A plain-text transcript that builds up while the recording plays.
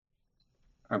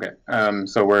Okay,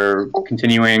 so we're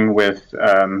continuing with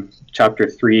chapter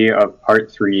 3 of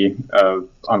part 3 of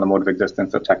On the Mode of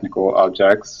Existence of Technical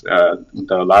Objects,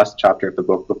 the last chapter of the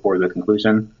book before the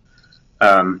conclusion.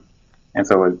 And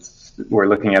so we're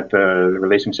looking at the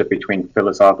relationship between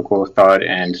philosophical thought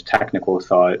and technical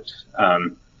thought. So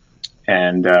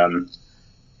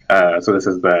this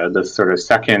is the sort of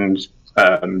second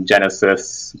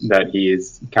genesis that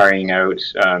he's carrying out.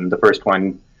 The first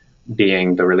one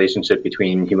being the relationship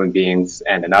between human beings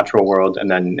and the natural world, and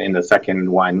then in the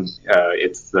second one,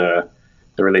 it's the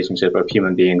relationship of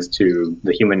human beings to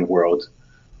the human world.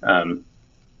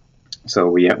 So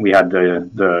we had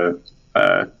the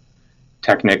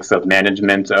techniques of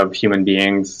management of human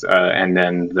beings, and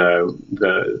then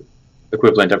the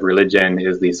equivalent of religion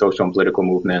is the social and political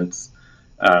movements.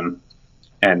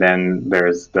 And then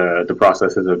there's the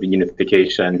processes of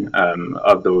unification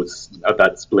of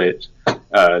that split,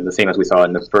 the same as we saw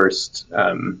in the first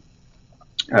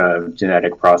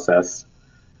genetic process.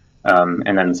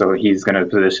 And then so he's going to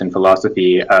position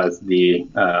philosophy as the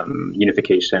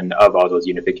unification of all those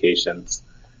unifications.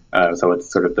 So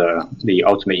it's sort of the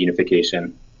ultimate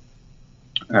unification.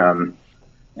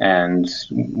 And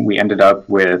we ended up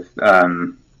with,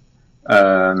 where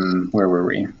were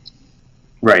we?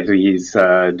 Right, so he's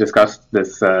discussed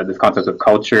this concept of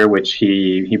culture, which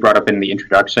he brought up in the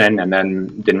introduction, and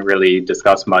then didn't really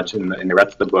discuss much in the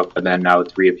rest of the book. But then now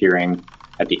it's reappearing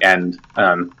at the end,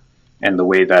 and the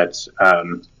way that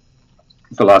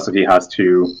philosophy has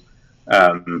to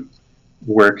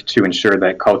work to ensure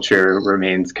that culture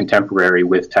remains contemporary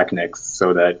with techniques,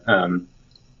 so that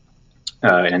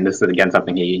and this is again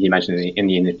something he mentioned in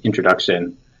the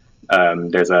introduction.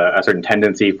 There's a certain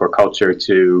tendency for culture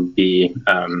to be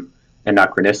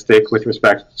anachronistic with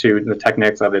respect to the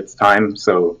techniques of its time.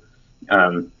 So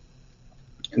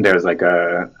there's like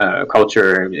a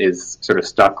culture is sort of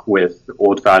stuck with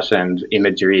old-fashioned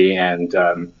imagery and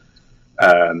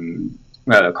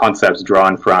concepts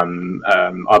drawn from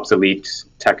obsolete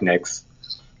techniques,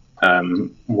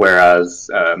 whereas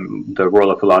the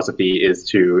role of philosophy is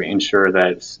to ensure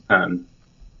that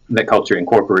that culture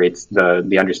incorporates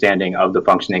the understanding of the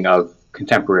functioning of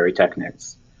contemporary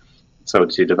techniques. So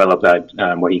to develop that,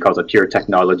 what he calls a pure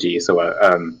technology, so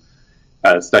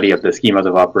a study of the schemas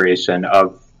of operation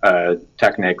of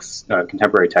techniques,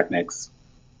 contemporary techniques,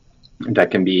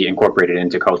 that can be incorporated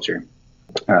into culture.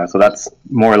 So that's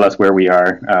more or less where we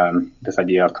are, this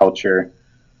idea of culture.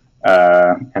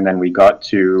 And then we got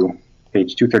to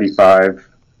page 235.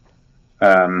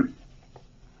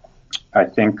 I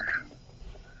think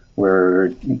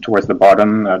we're towards the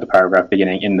bottom of the paragraph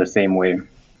beginning in the same way.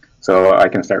 So I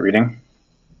can start reading.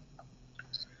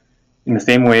 In the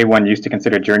same way, one used to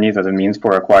consider journeys as a means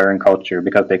for acquiring culture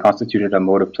because they constituted a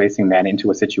mode of placing man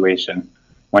into a situation.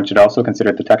 One should also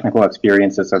consider the technical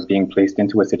experiences of being placed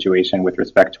into a situation with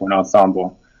respect to an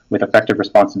ensemble with effective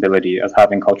responsibility as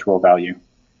having cultural value.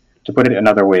 To put it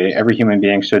another way, every human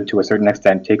being should to a certain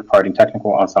extent take part in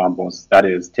technical ensembles, that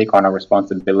is, take on a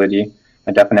responsibility,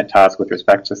 a definite task with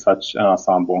respect to such an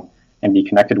ensemble, and be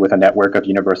connected with a network of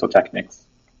universal techniques.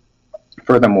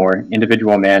 Furthermore,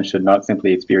 individual man should not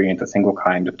simply experience a single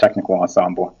kind of technical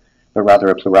ensemble, but rather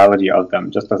a plurality of them,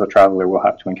 just as a traveler will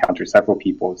have to encounter several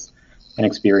peoples and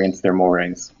experience their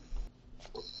mores.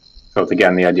 So it's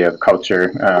again the idea of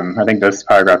culture. I think this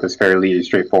paragraph is fairly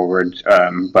straightforward,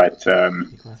 but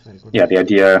yeah, the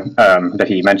idea that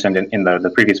he mentioned in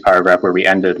the previous paragraph where we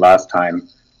ended last time,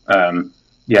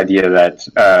 the idea that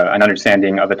an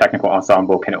understanding of a technical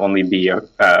ensemble can only be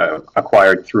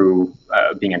acquired through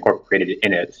being incorporated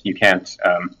in it. You can't,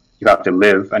 you have to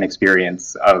live an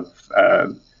experience of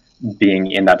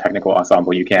being in that technical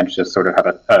ensemble. You can't just sort of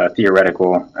have a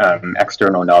theoretical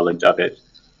external knowledge of it.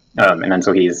 And then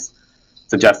so he's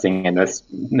suggesting in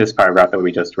this paragraph that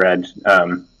we just read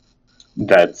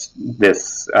that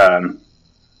this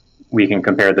we can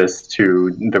compare this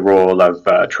to the role of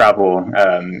travel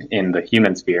in the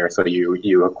human sphere. So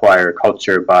you acquire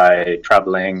culture by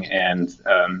traveling and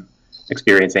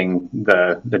experiencing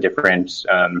the different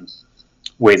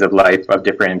ways of life of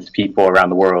different people around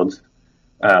the world.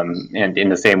 And in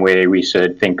the same way, we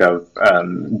should think of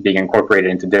being incorporated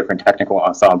into different technical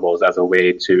ensembles as a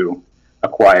way to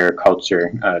acquire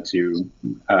culture, to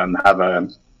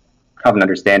have an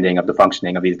understanding of the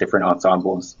functioning of these different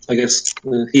ensembles. I guess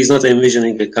he's not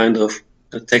envisioning a kind of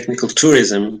a technical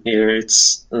tourism here.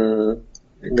 It's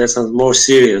that sounds more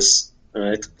serious,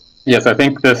 right? Yes, I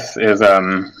think this is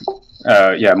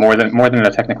more than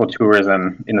a technical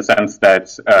tourism in the sense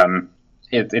that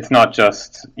it's not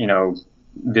just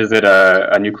visit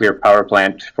a nuclear power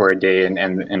plant for a day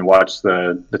and watch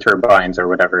the turbines or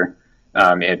whatever.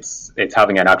 It's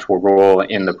having an actual role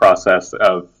in the process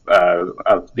of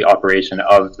the operation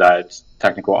of that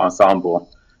technical ensemble.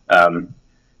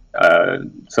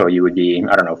 So you would be,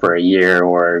 I don't know, for a year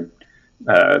or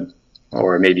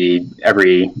maybe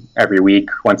every week,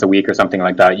 once a week or something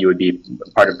like that, you would be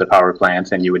part of the power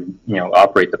plant and you would,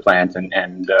 operate the plant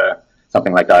and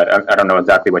something like that. I don't know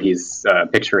exactly what he's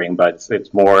picturing, but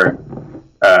it's more,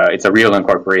 it's a real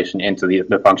incorporation into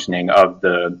the functioning of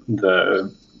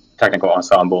the technical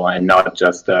ensemble and not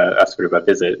just a sort of a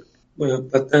visit. Well,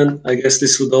 but then I guess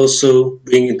this would also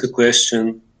bring into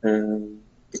question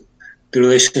the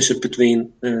relationship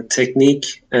between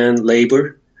technique and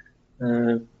labor.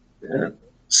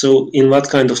 So in what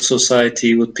kind of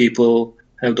society would people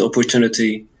have the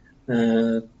opportunity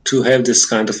to have this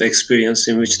kind of experience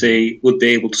in which they would be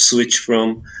able to switch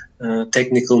from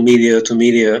technical media to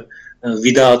media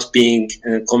without being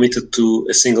committed to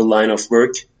a single line of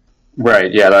work?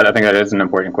 Right, yeah, I think that is an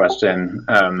important question,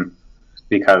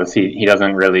 because he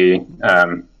doesn't really,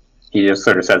 he just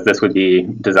sort of says this would be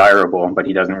desirable, but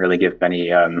he doesn't really give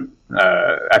any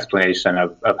explanation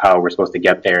of how we're supposed to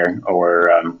get there, or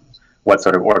what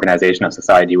sort of organization of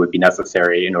society would be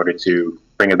necessary in order to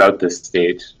bring about this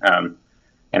state.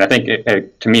 And I think,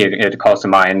 to me, it calls to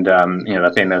mind,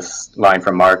 the famous line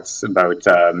from Marx about,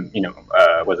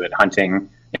 was it hunting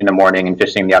in the morning and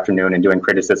fishing in the afternoon and doing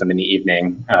criticism in the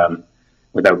evening,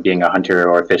 without being a hunter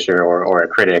or a fisher or a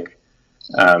critic,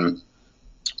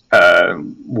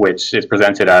 which is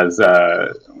presented as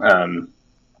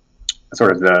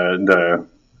sort of the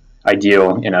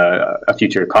ideal in a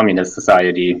future communist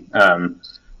society,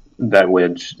 that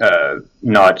would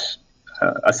not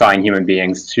assign human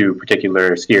beings to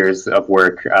particular spheres of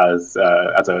work as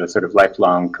a sort of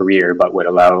lifelong career, but would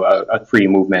allow a free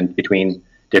movement between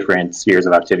different spheres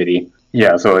of activity.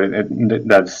 Yeah, so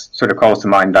that sort of calls to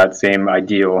mind that same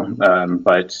ideal,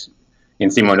 but in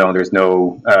Simondon, there's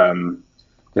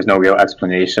no real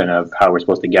explanation of how we're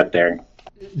supposed to get there.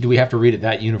 Do we have to read it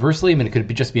that universally? I mean, it could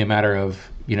just be a matter of,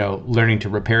 learning to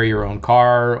repair your own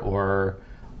car or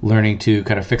learning to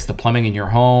kind of fix the plumbing in your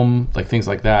home, like things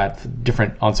like that,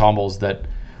 different ensembles that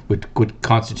would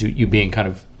constitute you being kind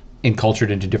of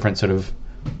encultured into different sort of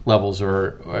levels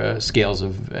or scales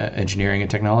of engineering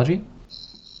and technology?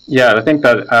 Yeah, I think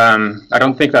that, I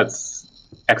don't think that's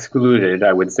excluded,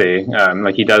 I would say.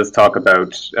 Like he does talk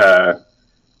about,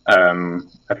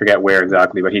 I forget where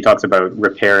exactly, but he talks about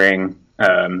repairing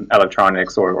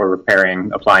electronics or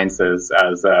repairing appliances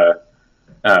as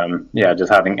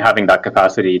just having that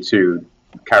capacity to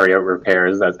carry out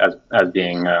repairs as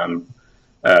being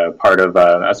part of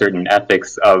a certain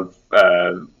ethics of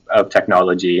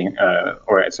technology,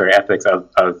 ethics of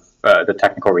the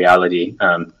technical reality.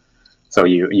 So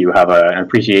you have an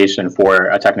appreciation for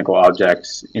a technical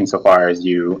object insofar as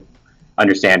you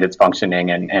understand its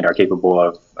functioning and are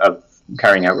capable of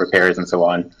carrying out repairs and so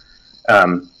on.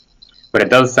 But it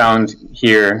does sound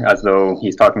here as though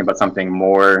he's talking about something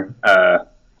more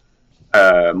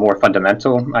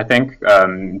fundamental, I think,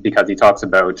 because he talks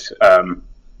about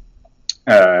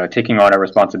taking on a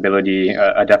responsibility,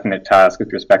 a definite task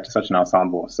with respect to such an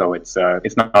ensemble. So it's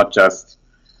not just,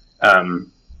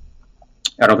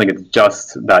 I don't think it's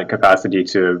just that capacity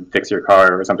to fix your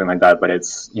car or something like that, but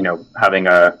it's, having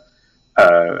a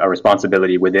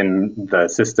responsibility within the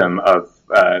system of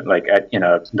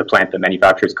the plant that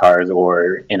manufactures cars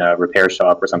or in a repair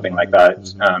shop or something like that.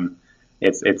 Mm-hmm.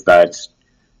 It's that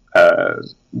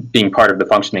being part of the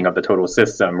functioning of the total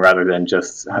system rather than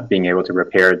just being able to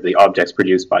repair the objects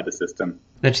produced by the system.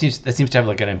 That seems to have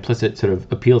like an implicit sort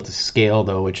of appeal to scale,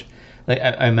 though, which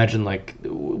I imagine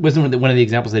wasn't one of the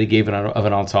examples that he gave of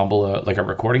an ensemble like a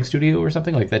recording studio or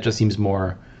something like that. Just seems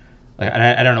more.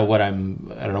 I don't know what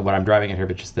I'm driving at here,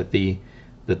 but just that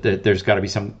there's got to be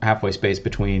some halfway space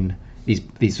between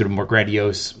these sort of more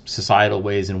grandiose societal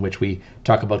ways in which we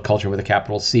talk about culture with a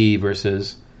capital C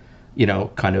versus,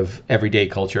 kind of everyday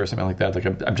culture or something like that. Like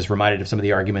I'm just reminded of some of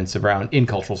the arguments in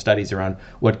cultural studies around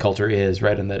what culture is,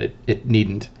 right, and that it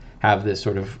needn't have this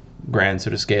sort of grand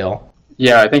sort of scale.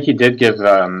 Yeah, I think he did give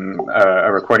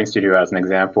a recording studio as an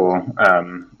example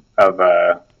of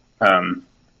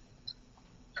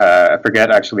I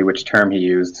forget actually which term he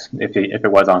used, if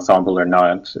it was ensemble or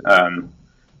not.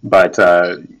 But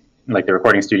like the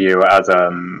recording studio as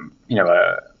an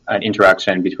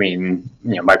interaction between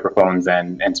microphones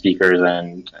and speakers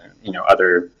and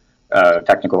other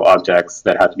technical objects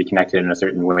that have to be connected in a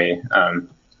certain way.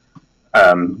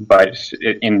 But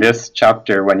in this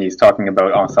chapter, when he's talking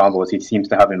about ensembles, he seems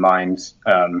to have in mind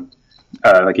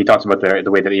like he talks about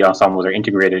the way that the ensembles are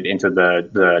integrated into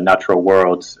the natural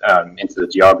world, into the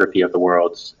geography of the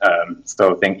world.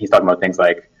 So he's talking about things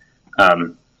like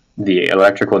the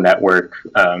electrical network,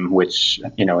 which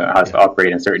has to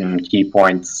operate in certain key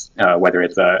points, whether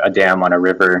it's a dam on a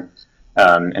river,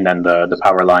 and then the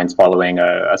power lines following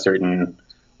a certain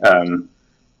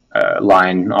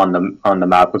line on the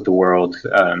map of the world.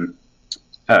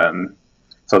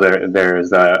 So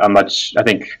there's a much, I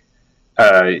think,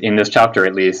 in this chapter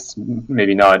at least,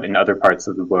 maybe not in other parts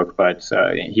of the book, but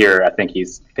here I think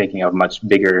he's thinking of much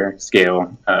bigger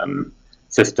scale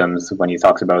systems when he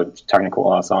talks about technical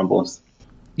ensembles.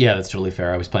 Yeah, that's totally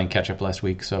fair. I was playing catch up last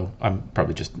week, so I'm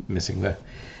probably just missing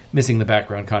the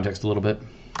background context a little bit.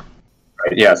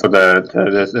 Right. Yeah. So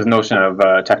this notion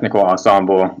of technical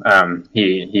ensemble,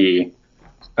 he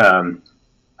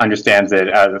understands it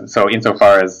as, so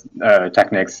insofar as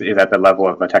Technics is at the level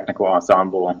of a technical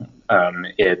ensemble,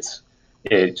 it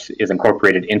is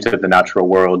incorporated into the natural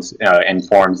world and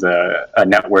forms a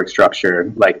network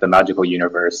structure like the magical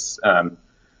universe.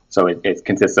 So it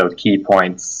consists of key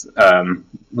points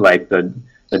like the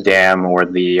dam or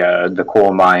the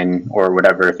coal mine or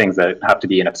whatever, things that have to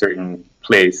be in a certain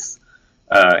place,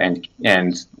 and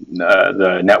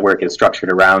the network is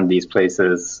structured around these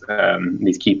places,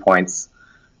 these key points.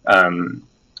 So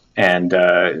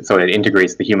it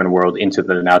integrates the human world into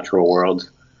the natural world.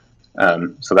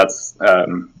 So that's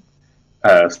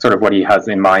sort of what he has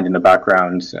in mind in the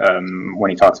background when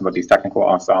he talks about these technical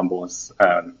ensembles.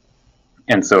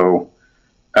 And so,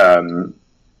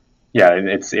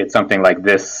 it's something like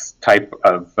this type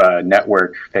of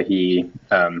network that he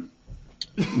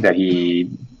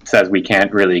says we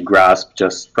can't really grasp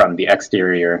just from the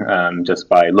exterior, just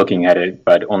by looking at it,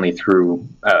 but only through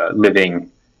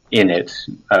living in it,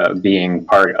 being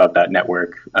part of that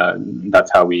network.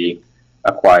 That's how we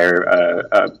acquire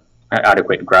an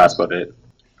adequate grasp of it.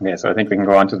 Okay, so I think we can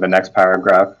go on to the next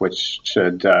paragraph, which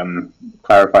should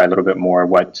clarify a little bit more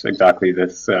what exactly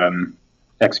this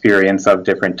experience of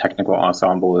different technical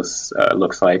ensembles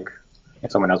looks like.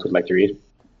 If someone else would like to read.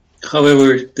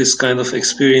 However, this kind of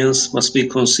experience must be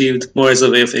conceived more as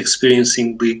a way of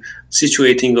experiencing the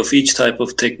situating of each type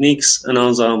of techniques, an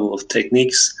ensemble of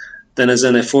techniques, than as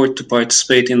an effort to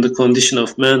participate in the condition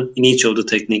of man in each of the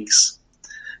techniques.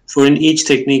 For in each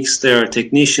techniques there are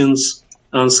technicians,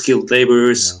 unskilled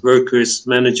laborers, workers,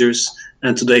 managers,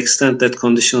 and to the extent that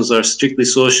conditions are strictly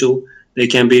social, they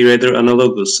can be rather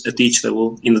analogous at each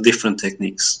level in the different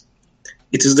techniques.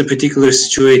 It is the particular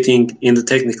situating in the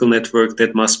technical network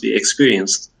that must be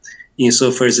experienced,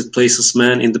 insofar as it places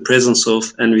man in the presence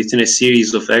of and within a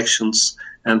series of actions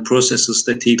and processes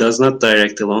that he does not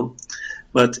direct alone,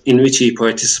 but in which he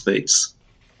participates.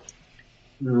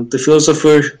 The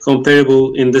philosopher,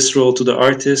 comparable in this role to the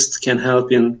artist, can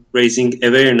help in raising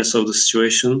awareness of the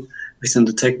situation within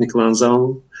the technical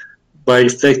ensemble by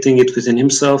reflecting it within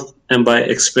himself and by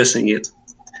expressing it.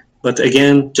 But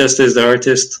again, just as the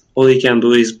artist, all he can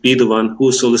do is be the one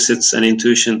who solicits an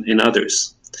intuition in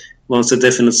others, once a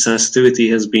definite sensitivity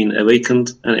has been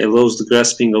awakened and allows the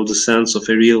grasping of the sense of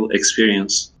a real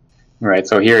experience. Right,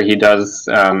 so here he does,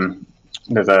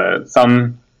 there's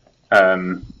some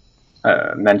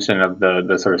mention of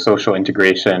the sort of social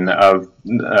integration of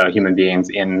human beings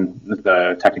in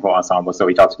the technical ensemble. So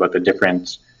he talks about the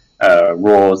different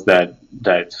roles that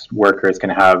workers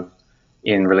can have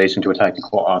in relation to a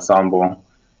technical ensemble.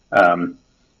 So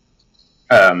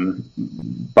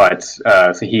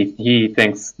he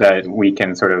thinks that we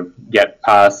can sort of get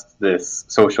past this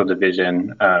social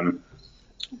division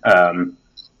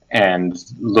and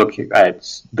look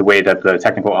at the way that the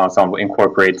technical ensemble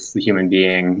incorporates the human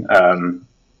being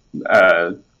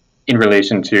in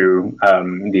relation to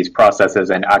these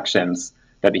processes and actions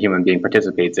that the human being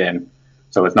participates in.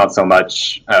 So it's not so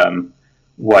much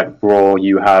what role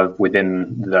you have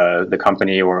within the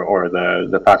company or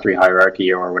the factory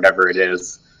hierarchy or whatever it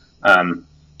is.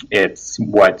 It's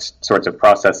what sorts of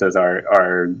processes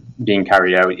are being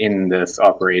carried out in this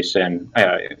operation,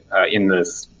 in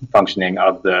this functioning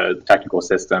of the technical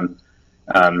system,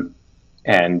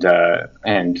 and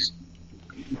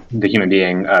the human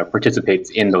being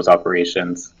participates in those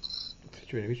operations.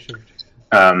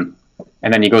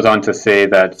 And then he goes on to say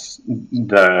that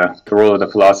the role of the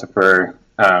philosopher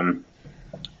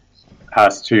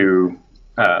has to,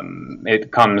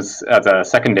 it comes as a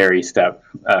secondary step.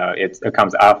 It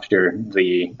comes after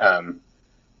the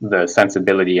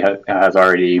sensibility has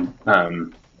already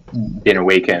been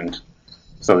awakened.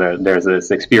 So there's this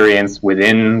experience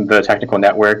within the technical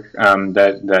network or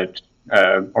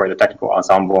the technical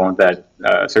ensemble that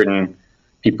certain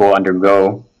people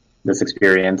undergo this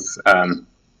experience,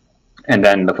 and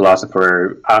then the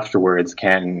philosopher afterwards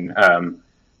can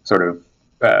sort of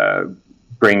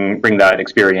bring that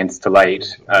experience to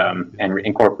light and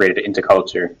incorporate it into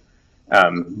culture.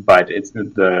 But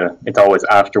it's always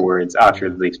afterwards, after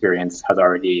the experience has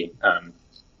already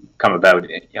come about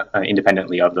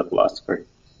independently of the philosopher.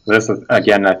 This is,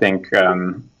 again, I think,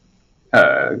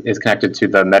 is connected to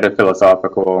the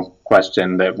metaphilosophical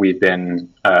question that we've been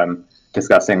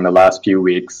discussing the last few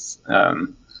weeks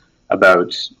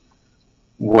about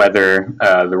whether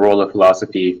the role of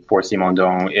philosophy for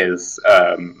Simondon is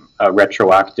a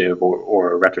retroactive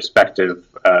or retrospective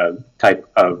type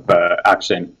of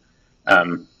action.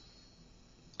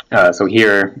 So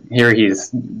here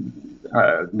he's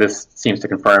this seems to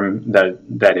confirm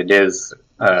that it is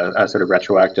a sort of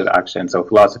retroactive action. So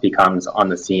philosophy comes on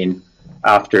the scene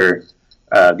after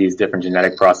these different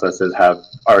genetic processes have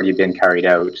already been carried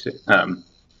out,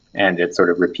 and it sort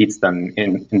of repeats them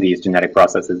in these genetic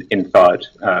processes in thought,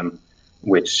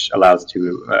 which allows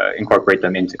to incorporate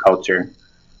them into culture.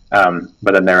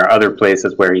 But then there are other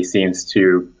places where he seems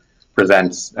to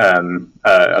present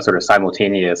a sort of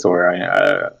simultaneous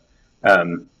or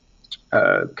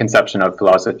conception of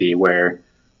philosophy where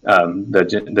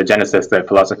the genesis that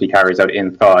philosophy carries out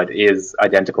in thought is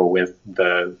identical with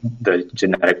the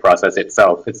genetic process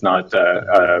itself. It's not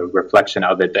a reflection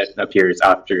of it that appears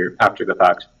after the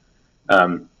fact.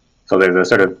 So there's a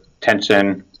sort of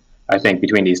tension, I think,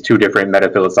 between these two different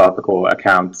metaphilosophical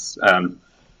accounts.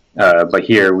 But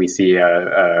here we see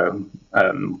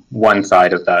one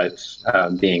side of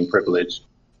that being privileged.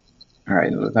 All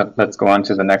right, let's go on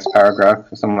to the next paragraph.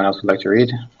 If someone else would like to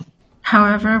read.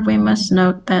 However, we must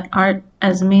note that art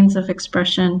as means of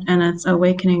expression and its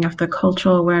awakening of the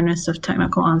cultural awareness of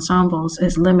technical ensembles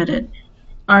is limited.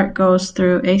 Art goes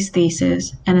through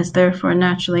aesthesis and is therefore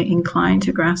naturally inclined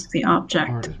to grasp the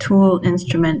object, tool,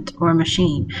 instrument, or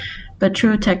machine. But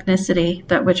true technicity,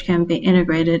 that which can be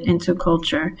integrated into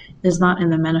culture, is not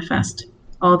in the manifest.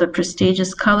 All the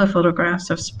prestigious color photographs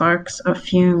of sparks, of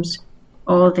fumes,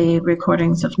 all the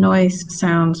recordings of noise,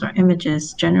 sounds, or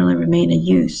images generally remain a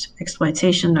use,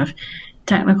 exploitation of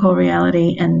technical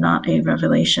reality and not a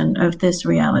revelation of this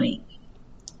reality.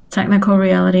 Technical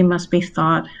reality must be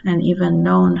thought and even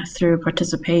known through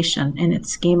participation in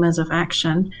its schemas of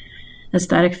action.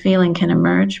 Aesthetic feeling can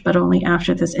emerge, but only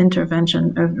after this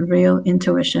intervention of real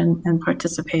intuition and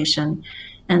participation,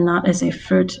 and not as a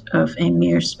fruit of a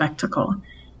mere spectacle.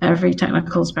 Every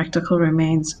technical spectacle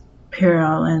remains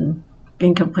puerile and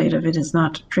incomplete if it is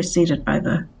not preceded by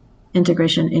the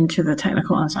integration into the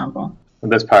technical ensemble.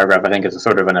 This paragraph, I think, is a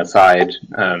sort of an aside,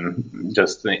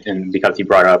 just because he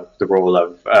brought up the role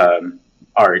of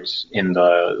art in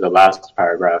the last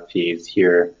paragraph. He's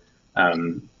here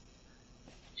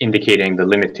indicating the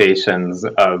limitations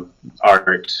of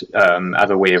art as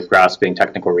a way of grasping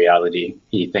technical reality.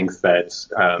 He thinks that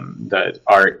that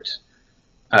art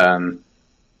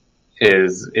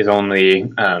is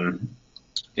only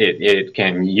it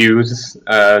can use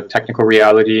technical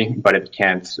reality, but it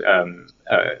can't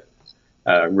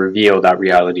reveal that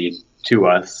reality to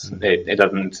us. It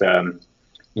doesn't,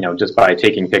 just by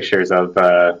taking pictures of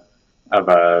a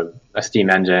steam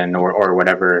engine or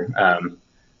whatever,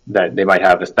 that they might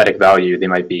have aesthetic value. They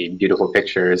might be beautiful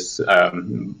pictures,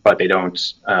 but they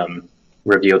don't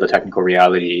reveal the technical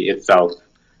reality itself,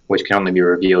 which can only be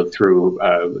revealed through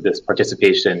this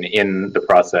participation in the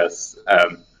process.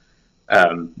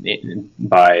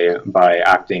 By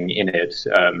acting in it,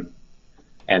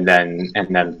 and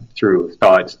then through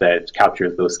thought that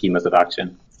captures those schemas of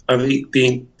action. Are we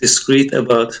being discreet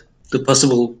about the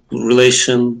possible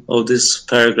relation of this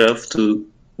paragraph to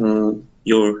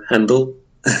your handle?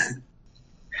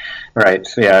 Right.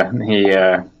 Yeah.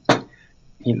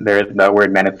 The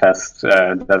word manifest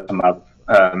does come up.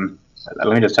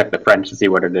 Let me just check the French to see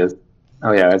what it is.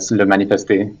 Oh yeah, it's le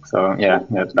manifester. So yeah,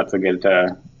 that's a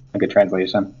good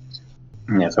translation.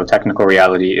 Yeah, so technical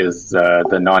reality is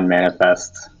the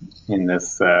non-manifest in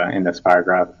this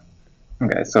paragraph.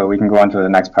 Okay, so we can go on to the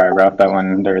next paragraph. That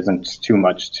one, there isn't too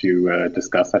much to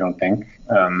discuss, I don't think.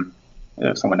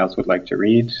 If someone else would like to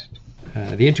read.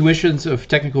 The intuitions of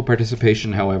technical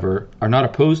participation, however, are not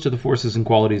opposed to the forces and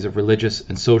qualities of religious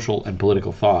and social and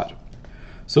political thought.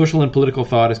 Social and political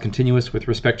thought is continuous with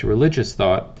respect to religious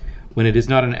thought, when it is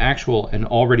not an actual and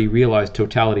already realized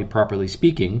totality properly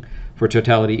speaking, for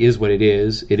totality is what it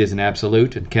is an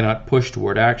absolute and cannot push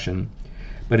toward action,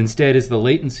 but instead is the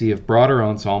latency of broader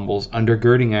ensembles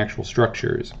undergirding actual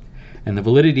structures, and the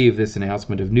validity of this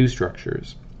announcement of new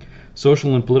structures.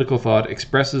 Social and political thought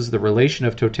expresses the relation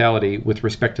of totality with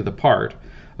respect to the part,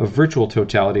 of virtual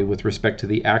totality with respect to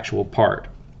the actual part.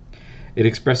 It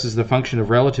expresses the function of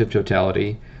relative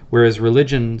totality, whereas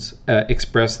religions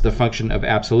express the function of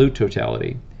absolute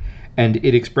totality. And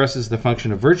it expresses the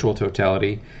function of virtual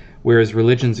totality, whereas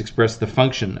religions express the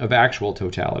function of actual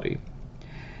totality.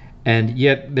 And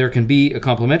yet there can be a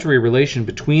complementary relation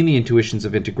between the intuitions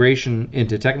of integration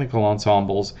into technical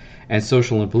ensembles and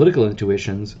social and political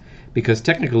intuitions, because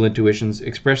technical intuitions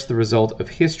express the result of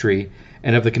history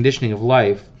and of the conditioning of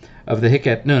life, of the hic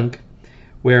et nunc,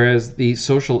 whereas the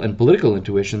social and political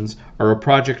intuitions are a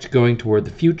project going toward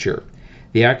the future,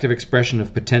 the active expression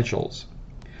of potentials.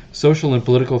 Social and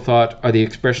political thought are the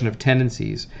expression of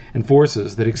tendencies and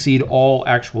forces that exceed all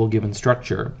actual given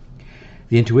structure.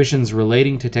 The intuitions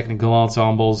relating to technical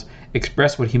ensembles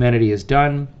express what humanity has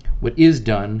done, what is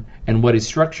done, and what is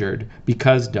structured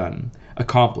because done,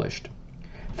 accomplished.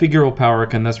 Figural power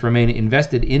can thus remain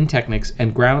invested in techniques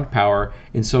and ground power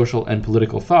in social and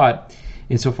political thought,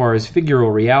 insofar as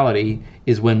figural reality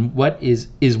is what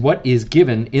is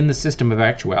given in the system of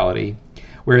actuality,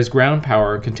 whereas ground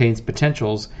power contains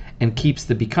potentials and keeps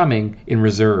the becoming in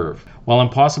reserve. While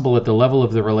impossible at the level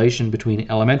of the relation between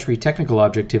elementary technical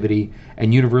objectivity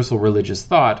and universal religious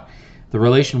thought, the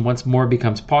relation once more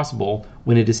becomes possible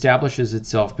when it establishes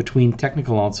itself between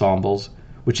technical ensembles,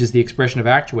 which is the expression of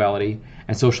actuality,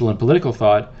 and social and political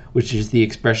thought, which is the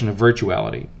expression of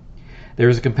virtuality. There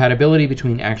is a compatibility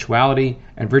between actuality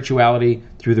and virtuality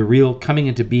through the real coming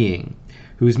into being,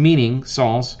 whose meaning,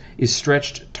 sens, is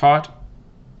stretched taut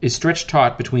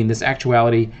between this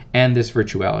actuality and this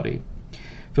virtuality.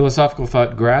 Philosophical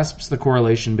thought grasps the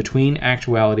correlation between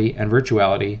actuality and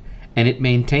virtuality, and it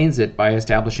maintains it by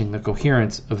establishing the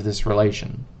coherence of this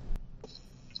relation.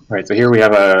 Right, so here we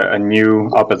have a new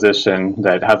opposition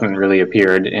that hasn't really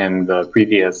appeared in the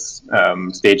previous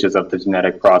stages of the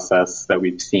genetic process that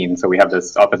we've seen. So we have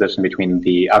this opposition between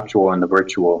the actual and the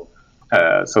virtual.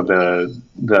 So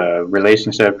the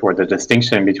relationship or the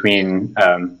distinction between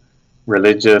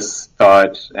religious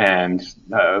thought and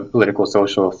political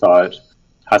social thought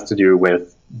has to do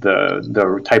with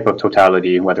the type of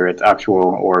totality, whether it's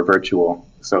actual or virtual.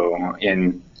 So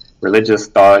in religious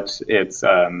thought, it's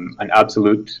an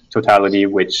absolute totality,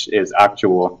 which is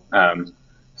actual.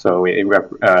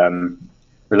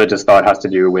 Religious thought has to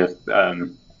do with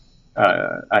an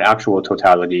actual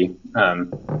totality,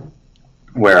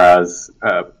 whereas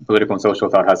political and social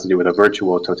thought has to do with a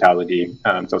virtual totality.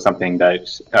 So something that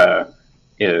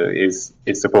is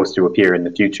supposed to appear in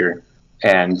the future,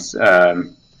 and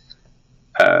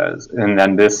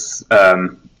then this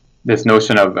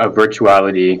notion of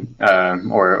virtuality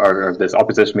or this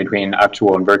opposition between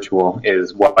actual and virtual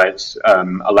is what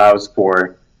allows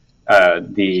for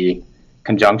the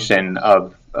conjunction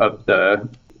of the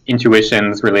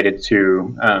intuitions related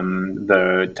to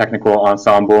the technical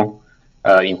ensemble,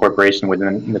 incorporation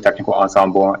within the technical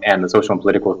ensemble, and the social and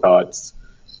political thoughts.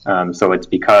 So it's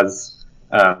because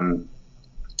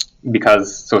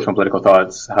social and political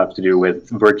thoughts have to do with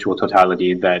virtual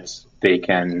totality that they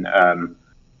can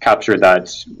capture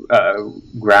that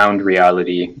ground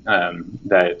reality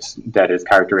that is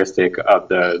characteristic of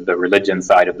the religion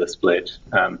side of the split.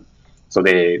 So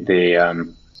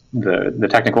the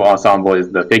technical ensemble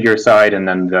is the figure side, and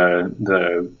then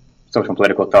the social and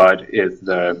political thought is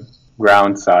the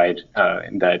ground side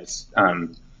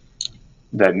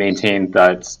that maintains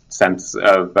that sense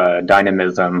of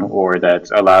dynamism, or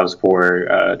that allows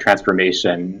for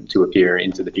transformation to appear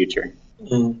into the future.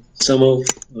 Some of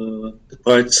the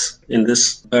parts in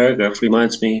this paragraph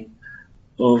reminds me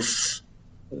of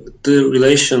the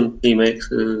relation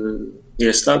he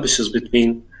establishes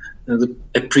between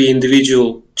a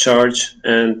pre-individual charge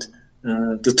and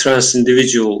the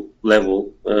trans-individual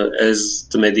level as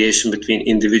the mediation between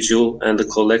individual and the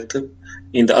collective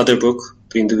in the other book,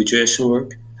 the individuation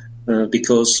work,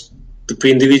 because the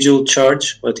pre-individual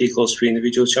charge, what he calls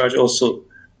pre-individual charge, also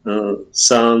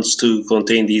sounds to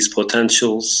contain these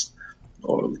potentials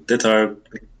or that are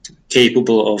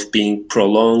capable of being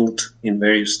prolonged in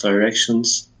various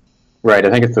directions. Right, I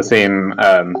think it's the same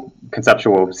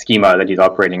conceptual schema that he's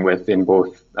operating with in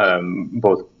both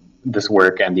this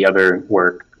work and the other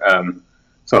work.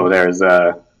 So there's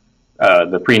the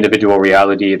pre-individual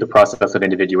reality, the process of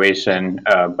individuation,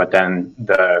 but then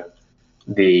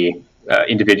the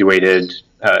individuated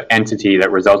entity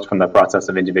that results from the process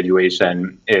of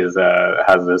individuation has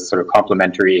this sort of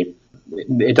complementary.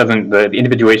 The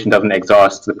individuation doesn't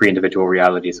exhaust the pre-individual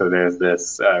reality, so there's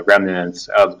this remnant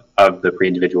of the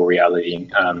pre-individual reality,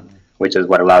 which is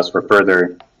what allows for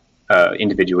further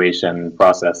individuation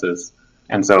processes.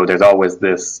 And so there's always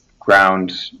this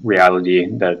ground reality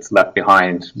that's left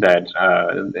behind that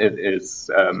is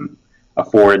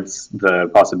affords the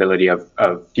possibility of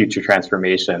future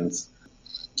transformations.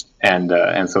 And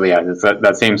so, yeah, it's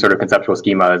that same sort of conceptual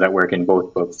schema is at work in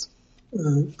both books.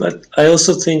 But I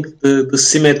also think the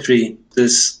symmetry,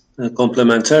 this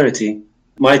complementarity,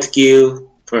 might give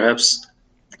perhaps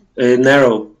a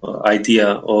narrow idea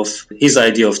of his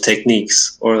idea of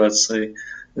techniques, or let's say,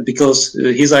 because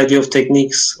his idea of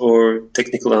techniques or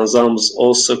technical ensembles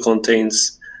also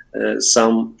contains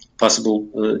some possible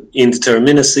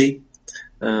indeterminacy.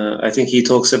 I think he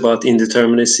talks about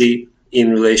indeterminacy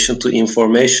in relation to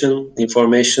information.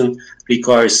 Information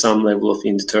requires some level of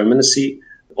indeterminacy,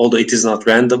 although it is not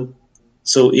random.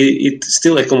 So it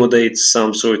still accommodates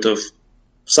some sort of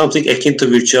something akin to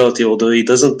virtuality, although he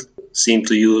doesn't seem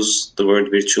to use the word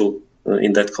virtual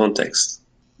in that context.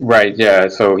 Right, yeah.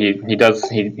 So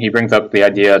he brings up the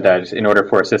idea that in order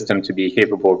for a system to be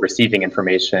capable of receiving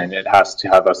information, it has to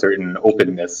have a certain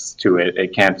openness to it.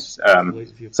 It can't,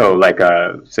 so like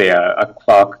say a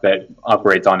clock that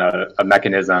operates on a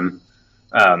mechanism,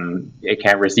 it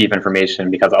can't receive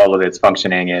information because all of its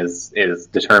functioning is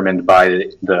determined by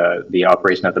the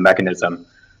operation of the mechanism.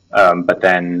 But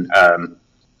then,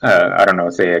 I don't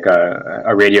know, say like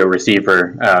a radio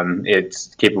receiver,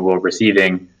 it's capable of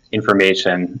receiving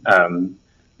information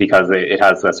because it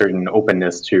has a certain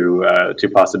openness to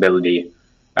possibility.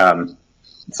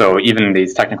 So even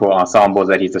these technical ensembles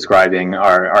that he's describing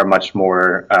are much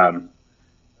more.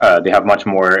 They have much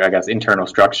more, I guess, internal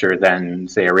structure than,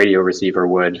 say, a radio receiver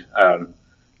would.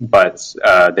 But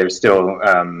there's still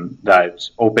that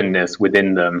openness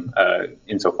within them,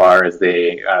 insofar as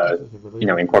they,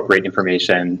 incorporate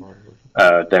information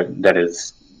that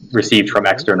is received from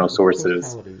external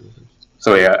sources.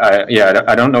 So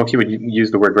I don't know if he would use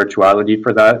the word virtuality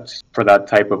for that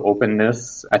type of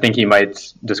openness. I think he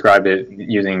might describe it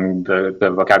using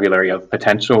the vocabulary of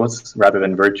potentials rather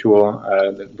than virtual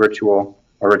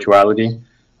or virtuality,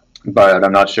 but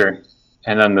I'm not sure.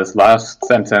 And then this last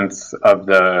sentence of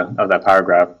that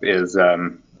paragraph is a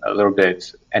little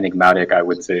bit enigmatic, I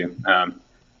would say.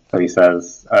 So he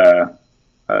says,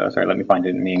 sorry, let me find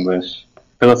it in English.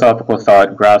 Philosophical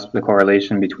thought grasps the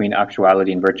correlation between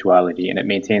actuality and virtuality, and it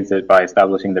maintains it by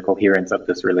establishing the coherence of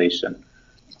this relation.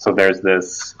 So there's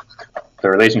the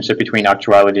relationship between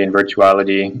actuality and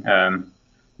virtuality,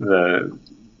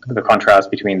 the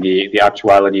contrast between the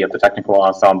actuality of the technical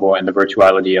ensemble and the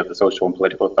virtuality of the social and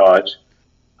political thought.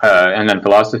 And then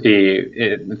philosophy,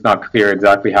 it's not clear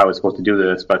exactly how it's supposed to do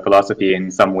this, but philosophy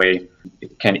in some way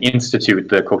can institute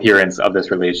the coherence of this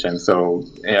relation. So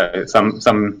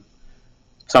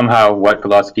somehow what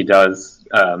philosophy does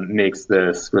makes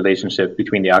this relationship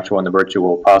between the actual and the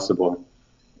virtual possible.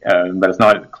 But it's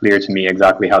not clear to me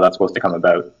exactly how that's supposed to come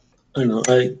about. I know.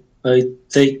 I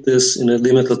take this in a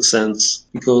limited sense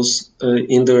because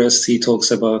in the rest he talks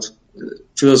about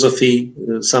philosophy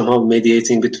somehow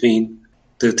mediating between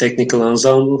the technical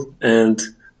ensemble and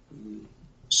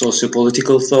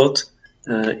socio-political thought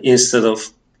instead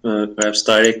of perhaps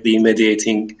directly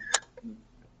mediating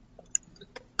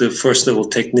the first level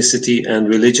technicity and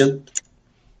religion.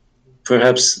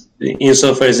 Perhaps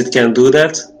insofar as it can do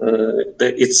that,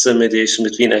 it's a mediation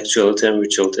between actuality and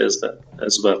virtuality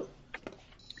as well.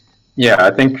 Yeah,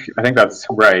 I think that's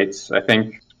right. I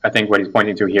think what he's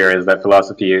pointing to here is that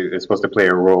philosophy is supposed to play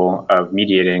a role of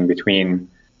mediating between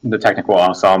the technical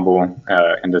ensemble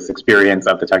and this experience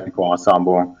of the technical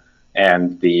ensemble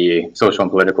and the social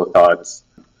and political thoughts.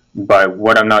 But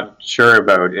what I'm not sure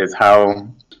about is how.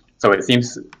 So it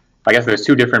seems, I guess there's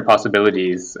two different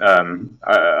possibilities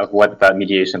of what that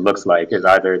mediation looks like. Is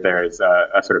either there's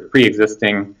a sort of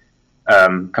pre-existing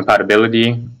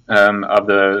compatibility of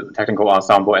the technical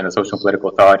ensemble and the social and political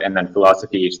thought, and then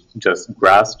philosophy just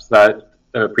grasps that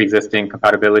pre-existing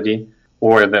compatibility,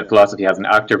 or that philosophy has an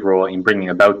active role in bringing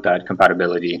about that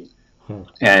compatibility.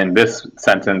 And this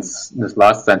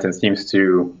last sentence seems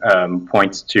to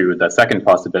point to the second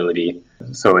possibility.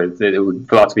 So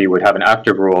philosophy would have an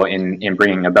active role in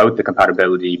bringing about the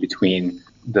compatibility between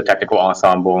the technical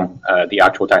ensemble, the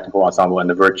actual technical ensemble, and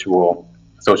the virtual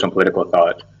social and political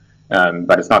thought.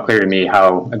 But it's not clear to me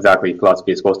how exactly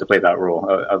philosophy is supposed to play that role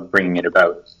of bringing it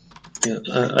about. Yeah,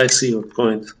 I see your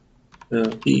point.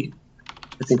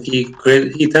 I think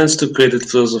he tends to credit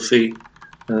philosophy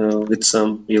with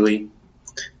some really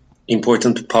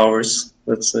important powers,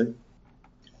 let's say.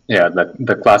 Yeah,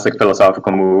 the classic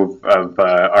philosophical move of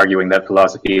arguing that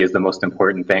philosophy is the most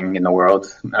important thing in the world.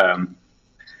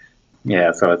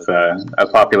 Yeah, so it's a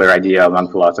popular idea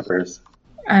among philosophers.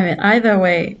 I mean, either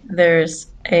way, there's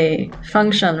a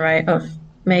function, right, of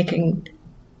making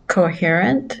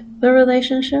coherent the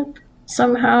relationship.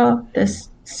 Somehow, this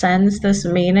sense, this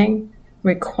meaning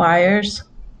requires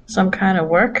some kind of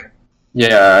work?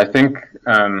 Yeah, I think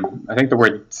the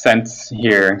word sense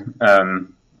here.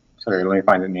 Sorry, let me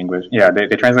find it in English. Yeah, they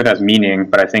translate it as meaning,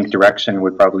 but I think direction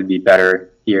would probably be better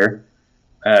here.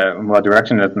 Well,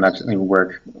 direction doesn't actually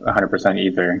work 100%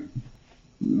 either.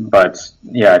 But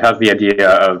yeah, it has the idea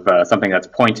of something that's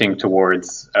pointing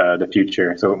towards the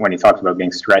future. So when he talks about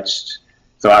being stretched,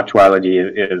 so actuality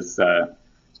is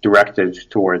directed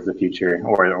towards the future,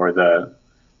 or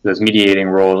this mediating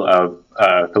role of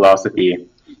philosophy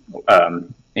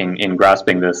in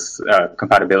grasping this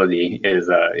compatibility is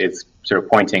sort of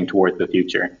pointing towards the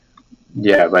future.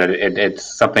 Yeah, but it's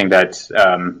something that,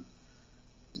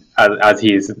 as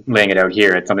he's laying it out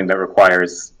here, it's something that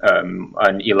requires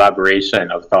an elaboration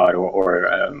of thought or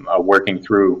a working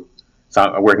through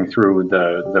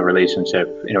the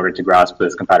relationship in order to grasp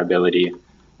this compatibility.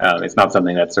 It's not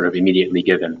something that's sort of immediately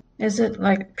given. Is it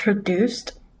like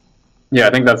produced? Yeah, I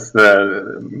think that's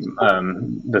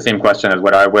the same question as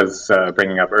what I was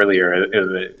bringing up earlier.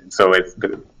 So it's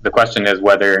the question is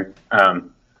whether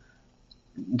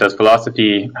does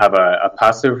philosophy have a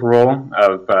passive role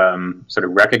of sort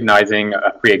of recognizing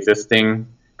a pre-existing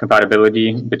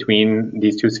compatibility between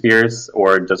these two spheres,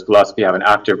 or does philosophy have an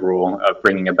active role of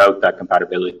bringing about that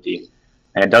compatibility?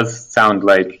 And it does sound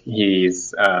like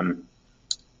he's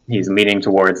leaning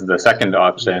towards the second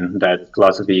option, that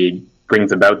philosophy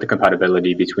brings about the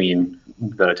compatibility between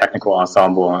the technical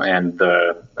ensemble and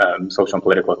the social and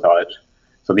political thought.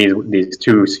 So these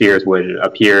two spheres would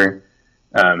appear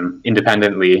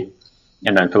independently,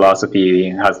 and then philosophy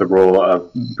has the role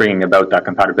of bringing about that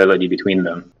compatibility between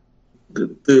them.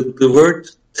 The word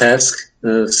task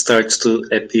starts to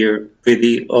appear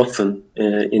pretty often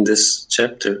in this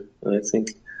chapter. I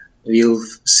think we'll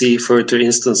see further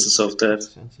instances of that.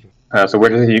 So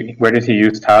where does he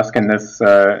use task in this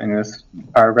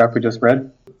paragraph we just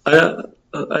read? I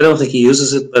don't think he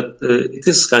uses it, but it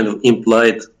is kind of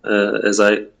implied as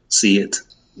I see it.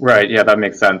 Right. Yeah, that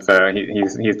makes sense.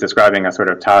 He's describing a sort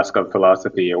of task of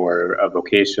philosophy or a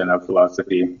vocation of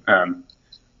philosophy,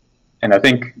 and I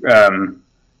think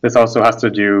this also has to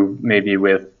do maybe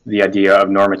with the idea of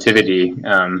normativity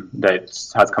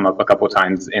that has come up a couple of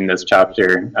times in this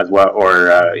chapter as well, or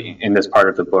in this part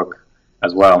of the book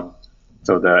as well.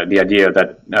 So the idea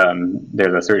that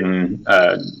there's a certain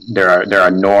there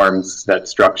are norms that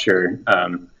structure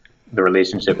the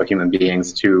relationship of human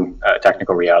beings to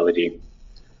technical reality.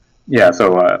 Yeah,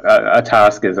 so a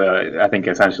task is I think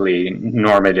essentially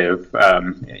normative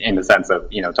in the sense of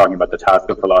talking about the task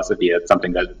of philosophy. It's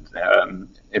something that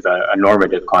is a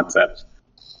normative concept.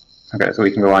 Okay, so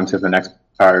we can go on to the next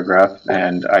paragraph,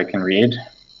 and I can read.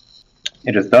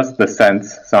 It is thus the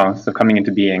sense of coming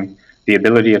into being, the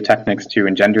ability of technics to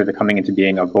engender the coming into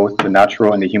being of both the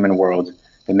natural and the human world,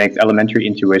 that makes elementary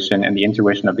intuition and the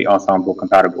intuition of the ensemble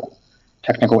compatible.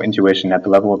 Technical intuition at the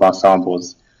level of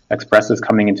ensembles expresses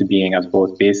coming into being as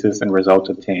both basis and result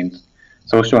obtained.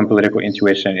 Social and political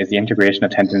intuition is the integration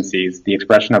of tendencies, the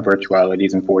expression of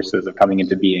virtualities and forces of coming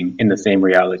into being in the same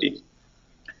reality.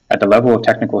 At the level of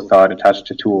technical thought attached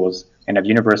to tools and of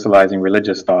universalizing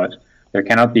religious thought, there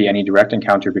cannot be any direct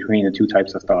encounter between the two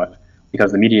types of thought,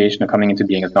 because the mediation of coming into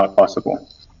being is not possible.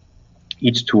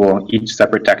 Each tool, each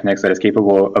separate techniques that is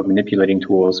capable of manipulating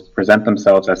tools, present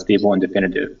themselves as stable and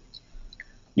definitive.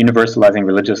 Universalizing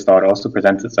religious thought also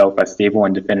presents itself as stable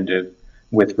and definitive,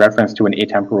 with reference to an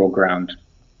atemporal ground.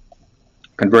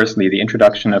 Conversely, the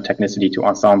introduction of technicity to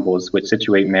ensembles which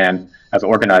situate man as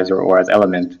organizer or as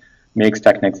element makes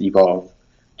techniques evolve.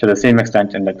 To the same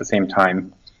extent and at the same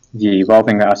time, the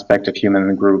evolving aspect of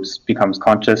human groups becomes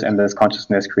conscious, and this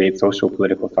consciousness creates social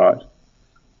political thought.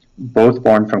 Both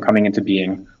born from coming into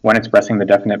being, one expressing the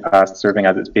definite past serving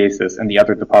as its basis, and the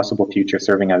other the possible future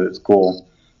serving as its goal,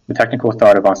 the technical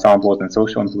thought of ensembles and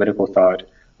social and political thought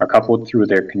are coupled through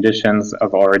their conditions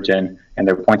of origin and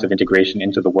their points of integration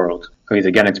into the world. So he's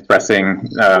again expressing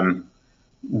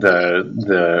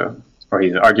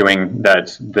he's arguing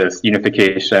that this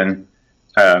unification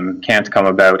can't come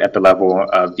about at the level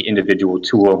of the individual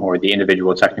tool or the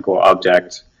individual technical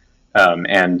object,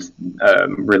 and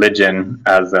religion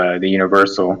as the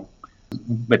universal.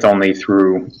 It's only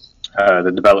through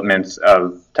the development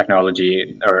of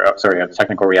technology, of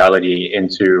technical reality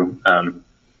into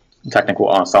technical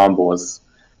ensembles.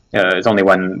 It's only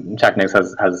when technics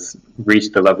has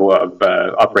reached the level of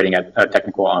operating at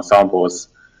technical ensembles,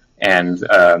 and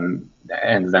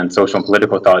then social and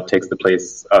political thought takes the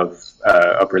place of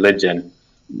religion,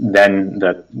 then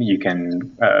that you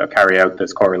can carry out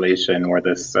this correlation or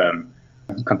this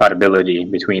compatibility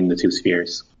between the two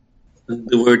spheres.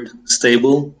 The word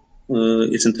stable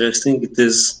is interesting. It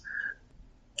is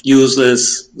used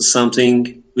as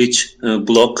something which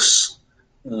blocks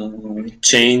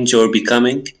change or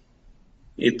becoming.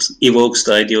 It evokes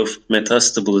the idea of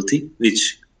metastability,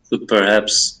 which could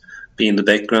perhaps be in the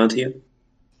background here.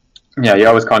 Yeah, you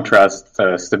always contrast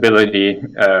stability,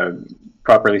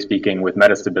 properly speaking, with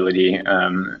metastability,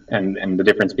 and the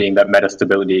difference being that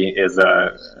metastability is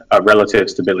a relative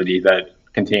stability that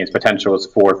contains potentials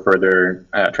for further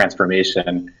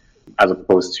transformation, as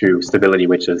opposed to stability,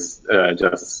 which is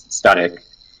just static.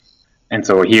 And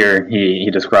so here he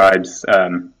describes,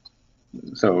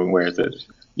 so where is it?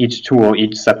 Each tool,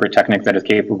 each separate technique that is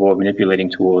capable of manipulating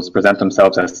tools present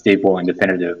themselves as stable and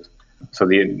definitive. So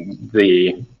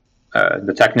the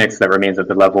techniques that remains at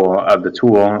the level of the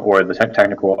tool or the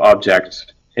technical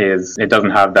object it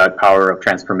doesn't have that power of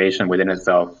transformation within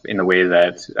itself in the way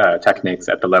that techniques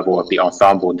at the level of the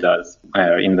ensemble does.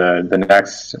 In the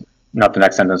next, not the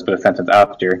next sentence, but the sentence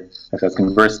after, it says,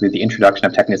 conversely, the introduction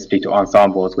of technicity to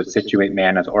ensembles which situate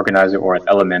man as organizer or as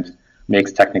element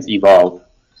makes techniques evolve.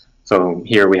 So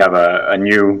here we have a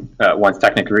new, once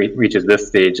technique reaches this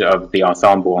stage of the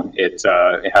ensemble, it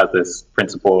has this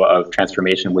principle of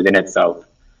transformation within itself,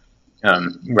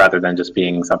 rather than just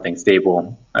being something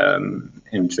stable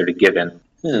and sort of given.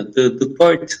 Yeah, the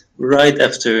part right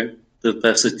after the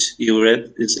passage you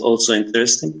read is also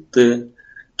interesting.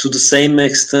 To the same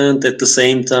extent, at the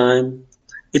same time,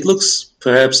 it looks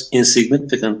perhaps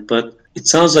insignificant, but it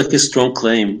sounds like a strong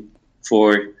claim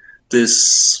for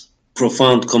this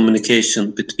profound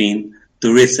communication between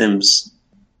the rhythms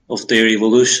of their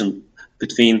evolution,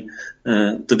 between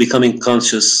the becoming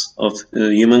conscious of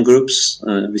human groups,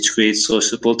 which creates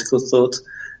social political thought,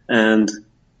 and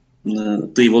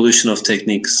the evolution of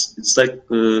techniques. It's like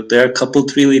they are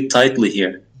coupled really tightly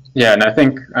here. Yeah, and I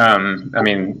think,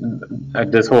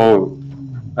 this whole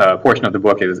portion of the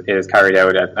book is carried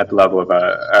out at the level of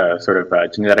a sort of a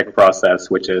genetic process,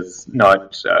 which is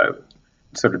not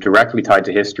sort of directly tied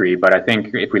to history, but I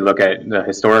think if we look at the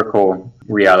historical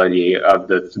reality of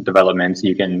the developments,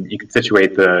 you can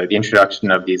situate the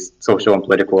introduction of these social and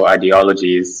political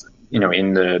ideologies,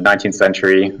 in the 19th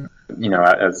century,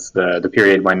 as the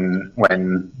period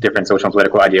when different social and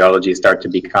political ideologies start to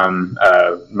become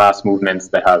mass movements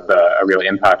that have a real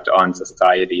impact on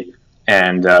society.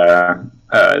 And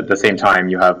at the same time,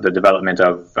 you have the development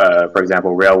of, for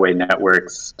example, railway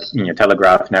networks,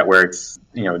 telegraph networks,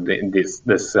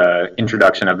 this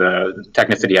introduction of the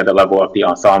technicity at the level of the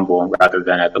ensemble rather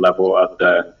than at the level of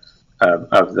the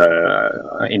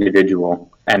individual.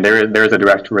 And there is a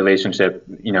direct relationship,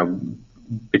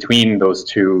 between those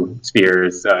two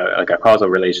spheres, like a causal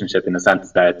relationship in the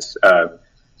sense that,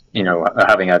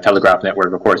 having a telegraph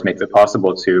network, of course, makes it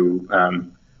possible to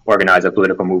organize a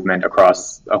political movement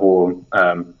across a whole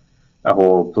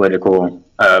political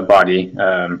body,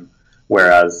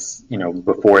 whereas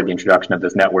before the introduction of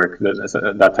this network,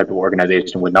 that type of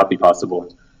organization would not be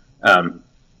possible.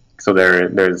 So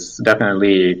there's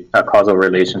definitely a causal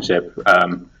relationship,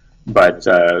 but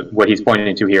what he's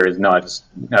pointing to here is not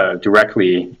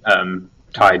directly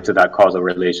tied to that causal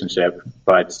relationship,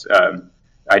 but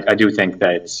I do think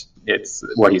that it's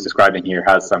what he's describing here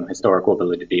has some historical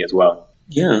validity as well.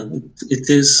 Yeah, it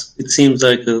is. It seems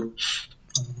like a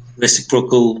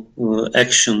reciprocal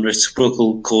action,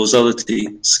 reciprocal causality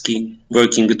scheme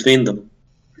working between them.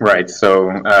 Right.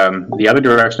 So the other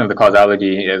direction of the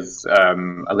causality is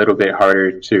a little bit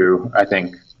harder to, I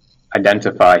think,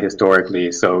 identify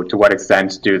historically. So to what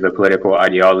extent do the political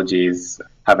ideologies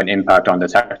have an impact on the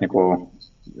technical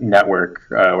network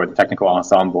or the technical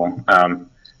ensemble?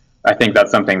 I think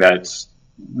that's something that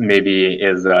maybe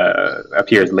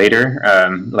appears later.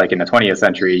 Like in the 20th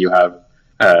century, you have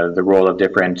the role of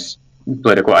different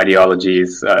political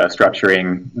ideologies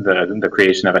structuring the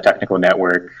creation of a technical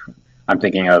network. I'm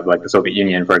thinking of like the Soviet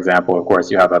Union, for example. Of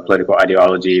course, you have a political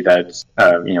ideology that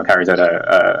carries out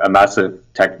a massive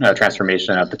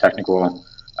transformation of the technical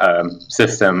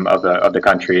system of the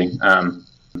country.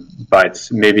 But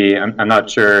maybe I'm not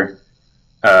sure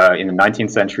in the 19th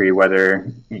century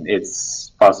whether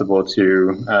it's possible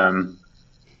to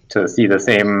see the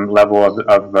same level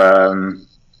of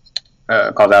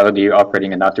causality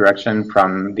operating in that direction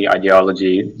from the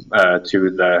ideology to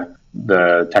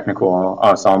the technical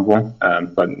ensemble,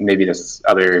 but maybe there's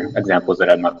other examples that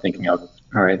I'm not thinking of.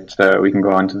 All right, we can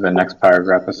go on to the next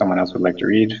paragraph if someone else would like to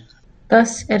read.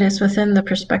 Thus, it is within the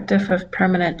perspective of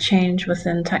permanent change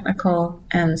within technical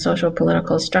and social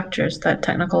political structures that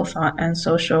technical thought and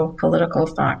social political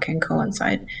thought can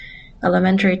coincide.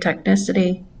 Elementary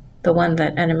technicity, the one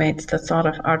that animates the thought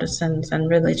of artisans, and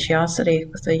religiosity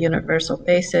with a universal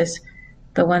basis,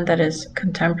 the one that is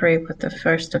contemporary with the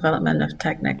first development of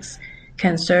techniques,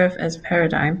 can serve as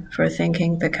paradigm for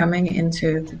thinking the coming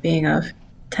into the being of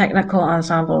technical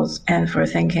ensembles and for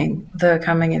thinking the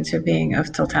coming into being of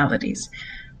totalities.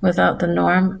 Without the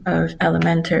norm of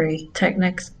elementary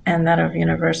techniques and that of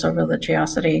universal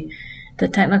religiosity, the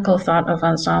technical thought of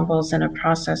ensembles in a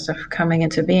process of coming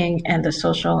into being and the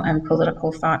social and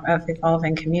political thought of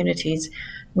evolving communities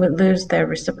would lose their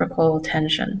reciprocal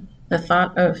tension. The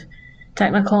thought of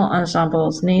technical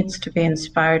ensembles needs to be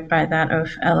inspired by that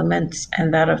of elements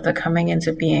and that of the coming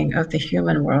into being of the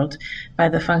human world by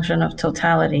the function of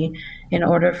totality in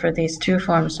order for these two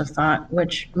forms of thought,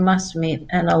 which must meet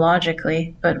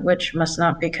analogically, but which must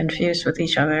not be confused with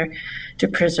each other, to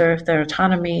preserve their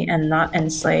autonomy and not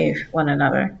enslave one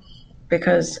another.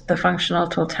 Because the functional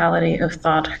totality of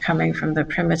thought coming from the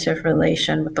primitive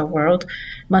relation with the world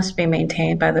must be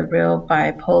maintained by the real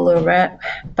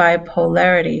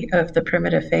bipolarity of the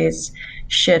primitive phase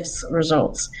shifts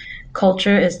results.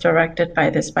 Culture is directed by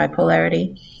this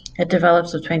bipolarity. It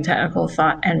develops between technical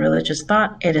thought and religious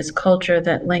thought. It is culture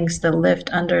that links the lived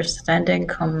understanding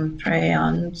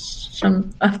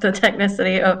comprehension of the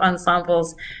technicity of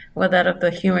ensembles with that of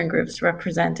the human groups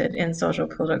represented in social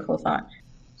political thought.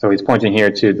 So he's pointing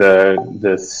here to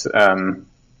this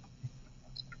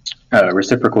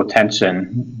reciprocal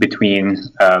tension between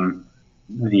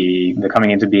the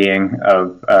coming into being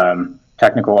of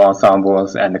technical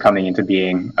ensembles and the coming into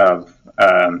being of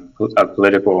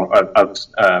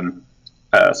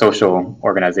social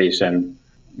organization.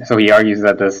 So he argues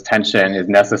that this tension is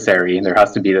necessary. There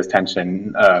has to be this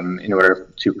tension in order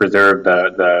to preserve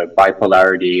the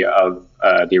bipolarity of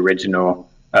the original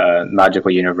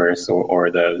magical universe or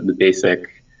the basic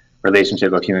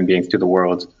relationship of human beings to the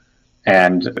world.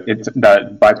 And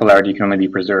that bipolarity can only be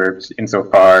preserved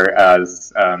insofar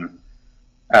as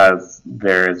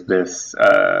there's this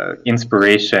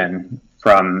inspiration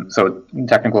from, so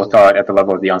technical thought at the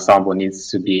level of the ensemble needs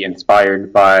to be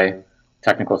inspired by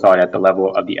technical thought at the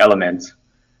level of the element.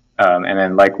 And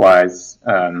then likewise,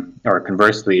 or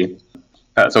conversely,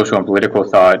 social and political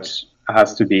thought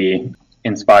has to be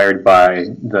inspired by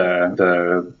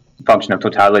the function of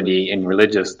totality in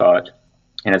religious thought.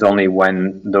 And it's only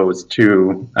when those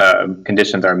two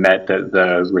conditions are met that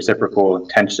the reciprocal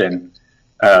tension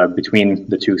between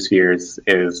the two spheres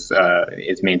is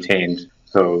maintained.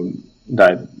 So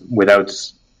that without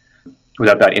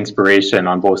that inspiration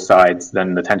on both sides,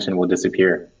 then the tension will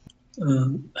disappear.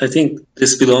 I think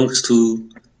this belongs to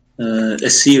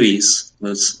a series,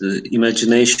 the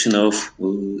imagination of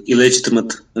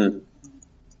illegitimate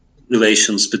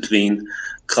relations between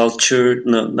culture,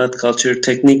 not culture,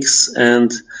 techniques,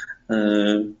 and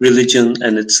religion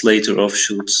and its later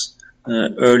offshoots.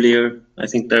 Earlier, I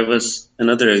think there was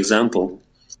another example.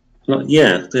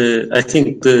 I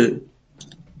think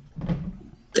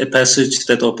a passage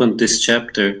that opened this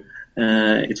chapter,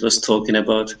 it was talking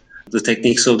about the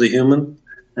techniques of the human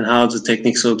and how the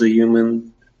techniques of the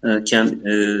human can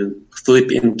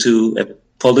flip into a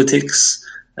politics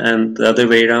and the other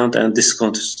way around, and this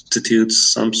constitutes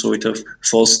some sort of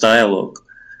false dialogue.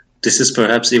 This is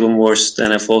perhaps even worse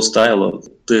than a false dialogue,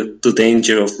 the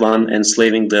danger of one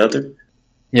enslaving the other.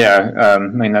 Yeah, I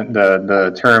mean,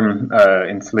 the term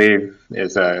enslave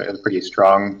is a pretty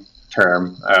strong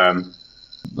term.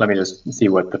 Let me just see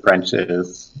what the French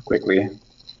is quickly.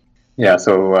 Yeah,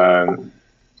 so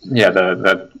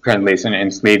the translation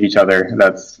enslave each other,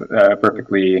 that's a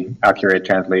perfectly accurate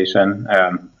translation.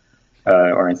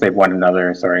 Or enslave one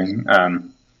another, sorry.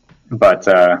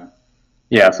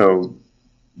 So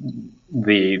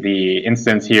the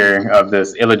instance here of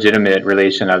this illegitimate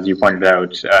relation, as you pointed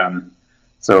out,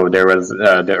 so there was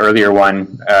the earlier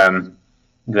one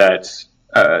that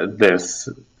this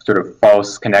sort of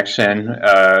false connection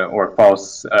or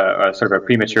false sort of a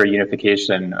premature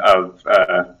unification of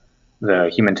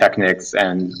the human techniques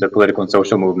and the political and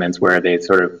social movements where they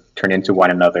sort of turn into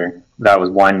one another. That was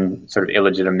one sort of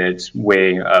illegitimate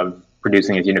way of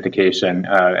producing its unification.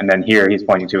 And then here he's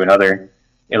pointing to another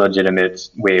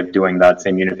illegitimate way of doing that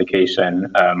same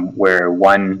unification where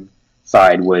one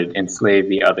side would enslave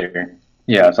the other.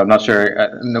 Yeah, so I'm not sure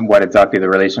what exactly the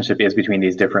relationship is between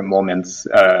these different moments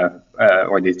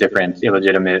or these different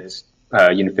illegitimate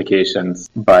unifications,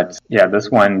 but yeah, this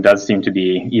one does seem to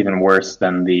be even worse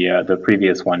than the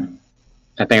previous one.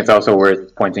 I think it's also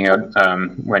worth pointing out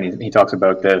when he talks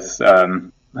about this,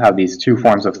 how these two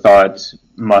forms of thought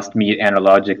must meet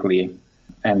analogically,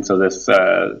 and so this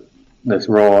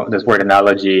word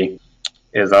analogy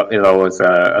is always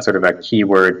a sort of a key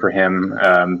word for him,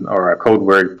 or a code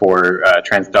word for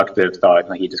transductive thought.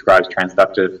 He describes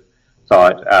transductive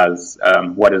thought as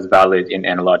what is valid in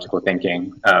analogical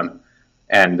thinking.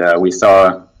 And we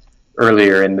saw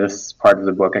earlier in this part of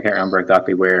the book, I can't remember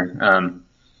exactly where,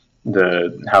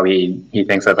 how he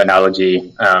thinks of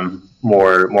analogy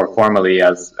more formally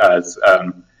as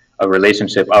a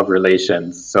relationship of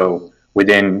relations. So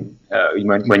within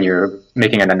when you're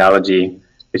making an analogy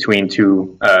between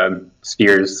two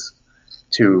spheres,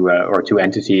 or two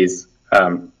entities,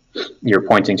 you're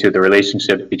pointing to the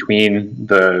relationship between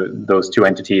those two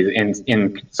entities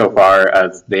in so far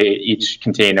as they each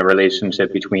contain a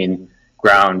relationship between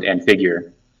ground and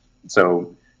figure.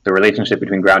 So the relationship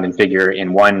between ground and figure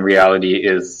in one reality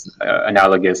is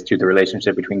analogous to the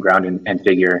relationship between ground and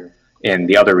figure in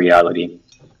the other reality.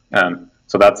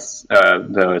 So that's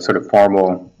the sort of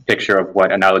formal picture of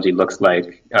what analogy looks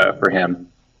like for him.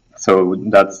 So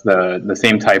that's the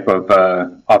same type of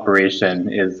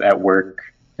operation is at work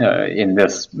in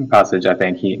this passage. I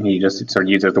think he just sort of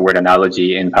uses the word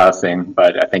analogy in passing,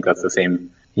 but I think that's the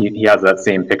same. He has that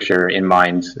same picture in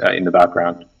mind in the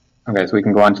background. Okay, so we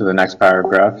can go on to the next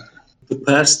paragraph. The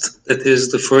past, that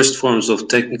is, the first forms of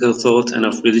technical thought and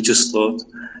of religious thought,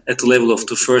 at the level of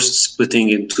the first splitting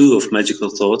in two of magical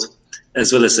thought,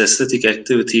 as well as aesthetic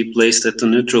activity placed at the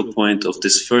neutral point of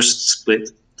this first split,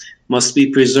 must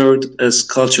be preserved as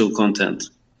cultural content,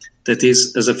 that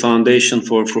is, as a foundation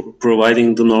for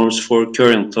providing the norms for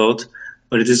current thought,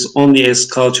 but it is only as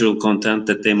cultural content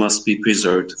that they must be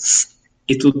preserved.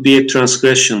 It would be a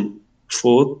transgression,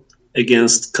 fought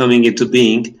against coming into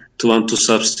being, to want to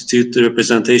substitute the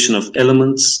representation of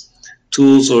elements,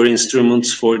 tools, or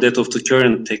instruments for that of the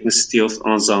current technicity of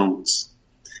ensembles.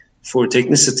 For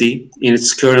technicity, in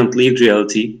its current lived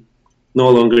reality, no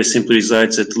longer simply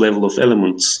resides at the level of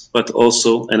elements, but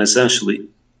also and essentially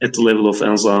at the level of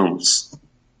ensembles.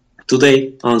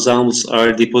 Today, ensembles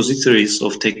are depositories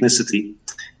of technicity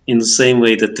in the same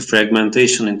way that the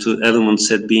fragmentation into elements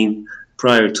had been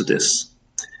prior to this.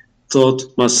 Thought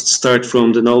must start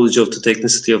from the knowledge of the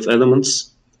technicity of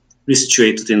elements,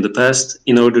 situated in the past,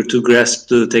 in order to grasp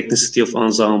the technicity of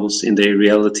ensembles in their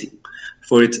reality,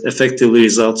 for it effectively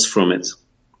results from it.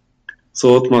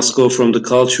 Thought must go from the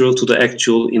cultural to the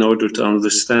actual in order to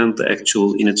understand the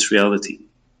actual in its reality.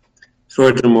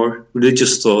 Furthermore,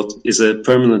 religious thought is a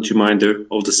permanent reminder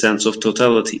of the sense of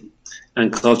totality,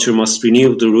 and culture must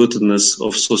renew the rootedness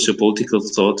of sociopolitical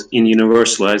thought in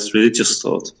universalized religious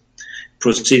thought,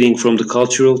 proceeding from the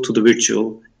cultural to the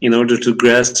virtual in order to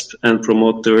grasp and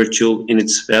promote the virtual in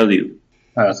its value.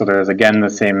 So there's again the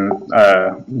same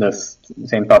this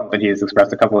same thought that he's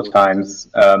expressed a couple of times,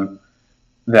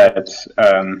 that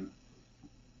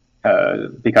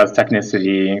because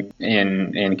technicity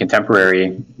in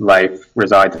contemporary life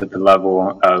resides at the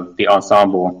level of the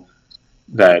ensemble,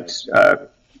 that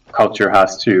culture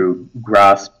has to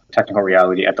grasp technical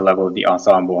reality at the level of the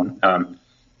ensemble.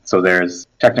 So there's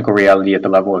technical reality at the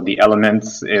level of the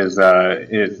elements is a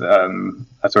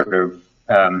sort of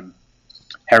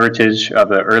heritage of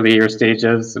the earlier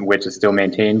stages, which is still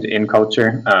maintained in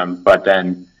culture. But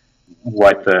then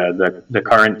what the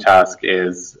current task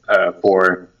is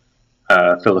for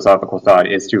philosophical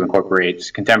thought is to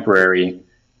incorporate contemporary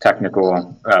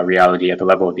technical reality at the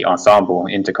level of the ensemble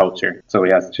into culture. So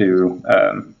he has to,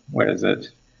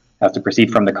 has to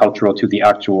proceed from the cultural to the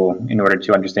actual in order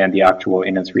to understand the actual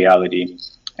in its reality.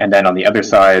 And then on the other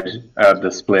side of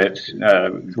the split,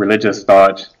 religious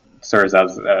thought serves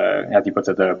as he puts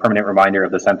it, the permanent reminder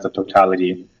of the sense of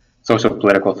totality. Social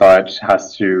political thought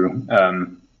has to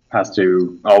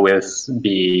always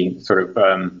be sort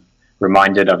of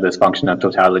reminded of this function of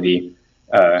totality.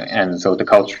 And so the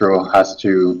cultural has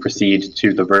to proceed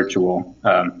to the virtual,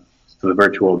 so the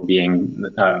virtual being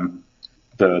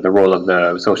the role of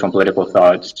the social and political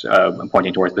thought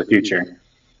pointing towards the future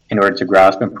in order to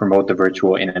grasp and promote the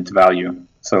virtual in its value.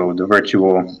 So the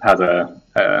virtual has a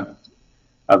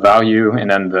value,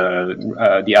 and then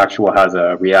the actual has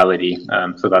a reality.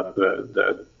 So that's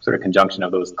the sort of conjunction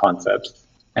of those concepts.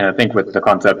 And I think with the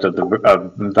concept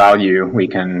of value, we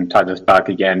can tie this back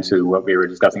again to what we were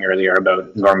discussing earlier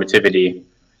about normativity,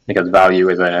 because value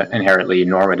is an inherently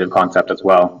normative concept as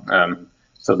well.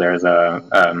 So there's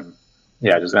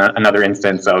just another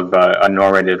instance of a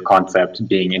normative concept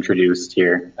being introduced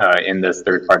here in this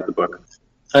third part of the book.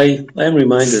 I am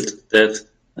reminded that,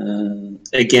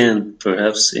 again,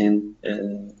 perhaps in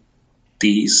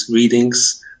these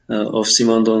readings of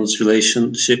Simondon's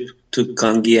relationship to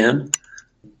Canguilhem.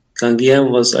 Canguilhem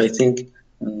was, I think,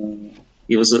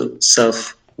 he was a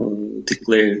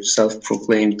self-declared,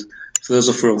 self-proclaimed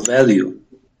philosopher of value.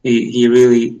 He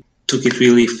really took it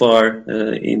really far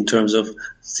in terms of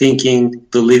thinking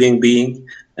the living being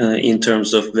in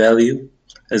terms of value,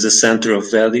 as a center of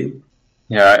value.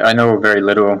 Yeah, I know very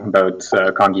little about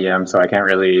Canguilhem, so I can't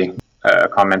really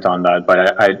comment on that,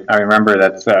 but I remember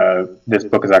that this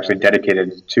book is actually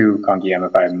dedicated to Canguilhem,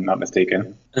 if I'm not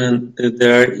mistaken. And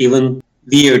there are even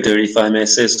weirder, if I may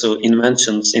say so,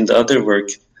 inventions in the other work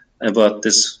about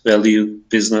this value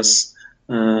business.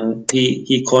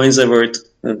 He coins a word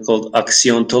called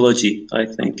axiontology, I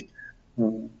think,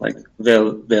 like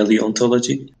value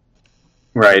ontology.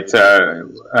 Right.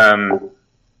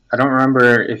 I don't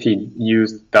remember if he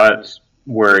used that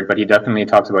word, but he definitely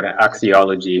talks about an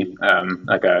axiology,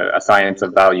 like a science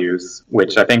of values,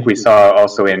 which I think we saw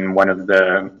also in one of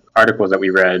the articles that we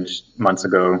read months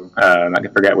ago. I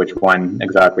can forget which one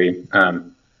exactly.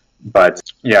 But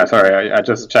yeah, sorry, I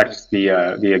just checked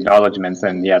the acknowledgements,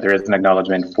 and yeah, there is an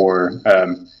acknowledgement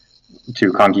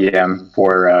to Canguilhem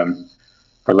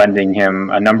for lending him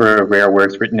a number of rare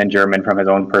works written in German from his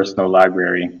own personal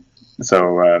library.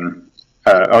 So,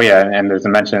 and there's a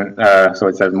mention, so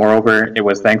it says, moreover, it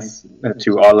was thanks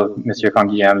to all of Monsieur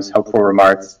Canguilhem's helpful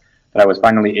remarks that I was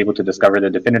finally able to discover the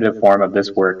definitive form of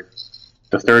this work.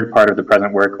 The third part of the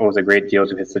present work owes a great deal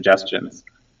to his suggestions.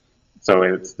 So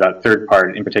it's that third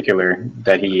part in particular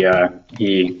that he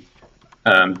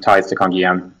ties to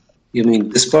Canguilhem. You mean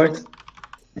this part?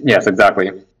 Yes,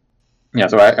 exactly. Yeah,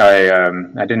 so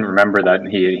I didn't remember that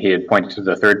he had pointed to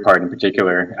the third part in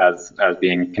particular as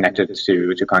being connected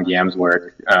to Canguilhem's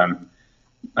work.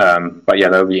 But yeah,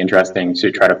 that would be interesting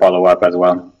to try to follow up as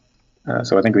well.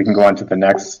 So I think we can go on to the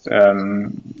next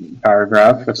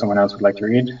paragraph if someone else would like to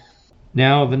read.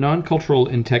 Now, the non-cultural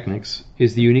in technics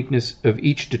is the uniqueness of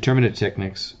each determinate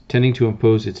technics, tending to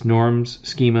impose its norms,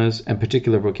 schemas, and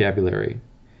particular vocabulary.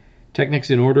 Technics,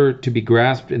 in order to be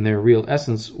grasped in their real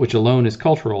essence, which alone is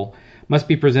cultural, must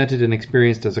be presented and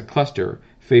experienced as a cluster,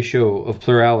 faciaux, of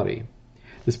plurality.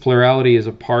 This plurality is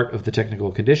a part of the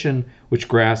technical condition, which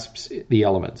grasps the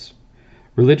elements.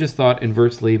 Religious thought,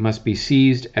 inversely, must be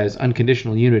seized as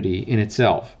unconditional unity in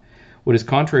itself. What is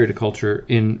contrary to culture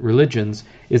in religions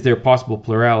is their possible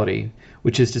plurality,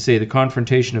 which is to say the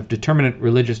confrontation of determinate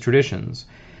religious traditions.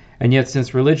 And yet,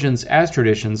 since religions as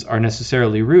traditions are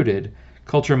necessarily rooted,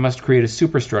 culture must create a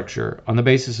superstructure on the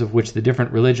basis of which the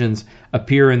different religions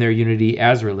appear in their unity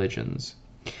as religions.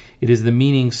 It is the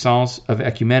meaning sens of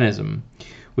ecumenism,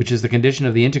 which is the condition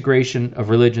of the integration of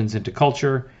religions into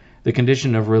culture, the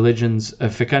condition of religions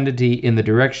of fecundity in the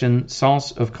direction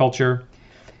sens of culture.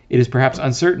 It is perhaps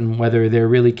uncertain whether there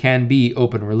really can be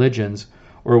open religions,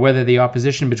 or whether the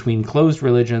opposition between closed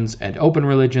religions and open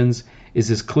religions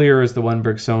is as clear as the one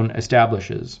Bergson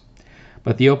establishes.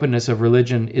 But the openness of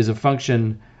religion is a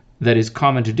function that is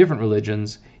common to different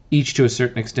religions, each to a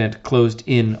certain extent closed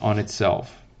in on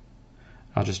itself.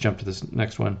 I'll just jump to this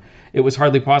next one. It was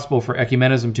hardly possible for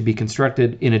ecumenism to be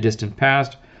constructed in a distant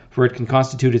past, for it can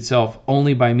constitute itself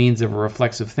only by means of a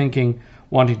reflexive thinking,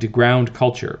 wanting to ground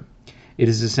culture. It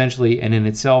is essentially and in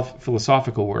itself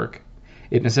philosophical work.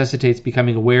 It necessitates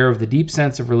becoming aware of the deep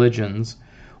sense of religions,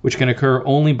 which can occur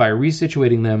only by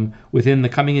resituating them within the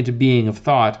coming into being of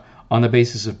thought on the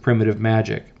basis of primitive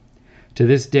magic. To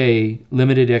this day,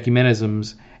 limited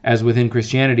ecumenisms, as within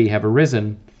Christianity, have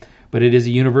arisen, but it is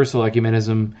a universal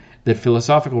ecumenism that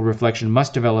philosophical reflection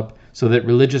must develop so that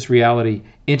religious reality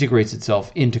integrates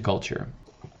itself into culture.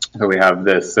 So we have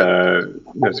this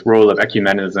role of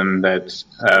ecumenism that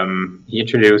he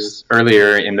introduced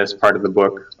earlier in this part of the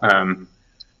book,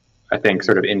 I think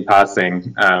sort of in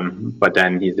passing, but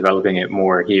then he's developing it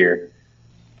more here.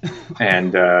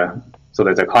 And so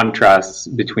there's a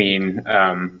contrast between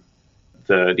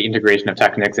the integration of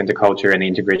techniques into culture and the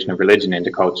integration of religion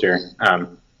into culture.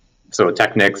 So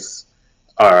techniques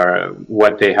are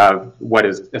what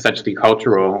is essentially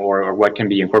cultural, or what can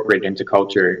be incorporated into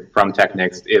culture from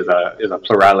techniques is a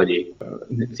plurality.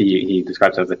 He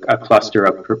describes it as a cluster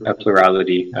of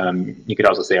plurality. You could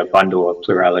also say a bundle of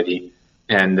plurality.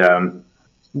 And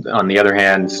on the other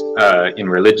hand, in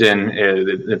religion,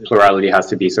 the plurality has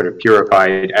to be sort of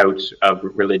purified out of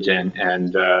religion,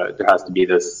 and there has to be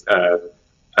this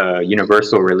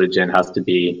universal religion has to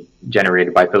be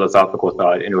generated by philosophical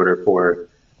thought in order for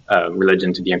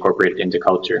religion to be incorporated into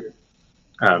culture.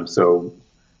 So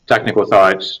technical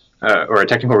thought or a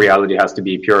technical reality has to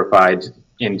be purified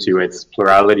into its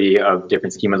plurality of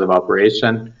different schemas of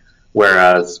operation,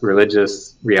 whereas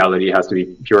religious reality has to be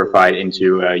purified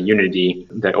into a unity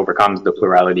that overcomes the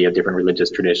plurality of different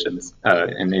religious traditions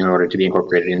and in order to be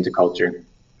incorporated into culture.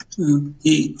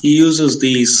 He uses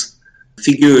these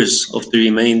figures of the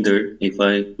remainder, if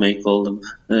I may call them,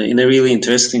 in a really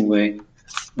interesting way.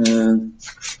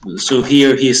 So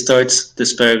here he starts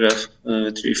this paragraph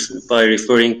by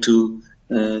referring to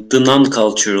the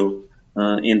non-cultural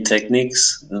in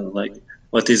techniques, like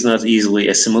what is not easily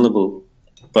assimilable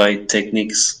by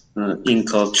techniques in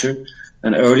culture.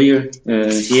 And earlier,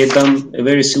 he had done a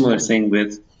very similar thing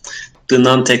with the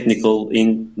non-technical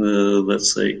in,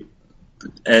 let's say,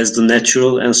 as the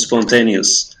natural and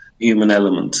spontaneous human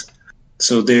element.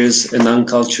 So there's a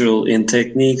non-cultural in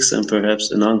techniques and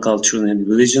perhaps a non-cultural in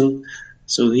religion.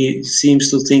 So he seems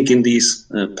to think in these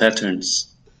patterns.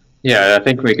 Yeah, I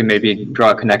think we can maybe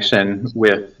draw a connection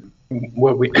with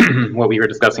what we what we were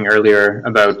discussing earlier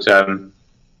about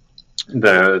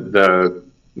the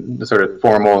sort of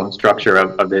formal structure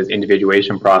of this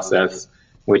individuation process,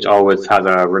 which always has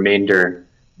a remainder,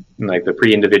 like the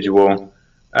pre-individual.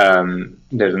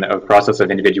 There's a process of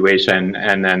individuation,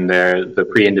 and then there's the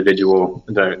pre-individual.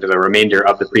 There's a remainder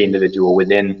of the pre-individual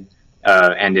within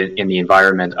and in the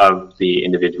environment of the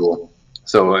individual.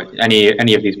 So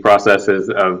any of these processes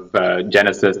of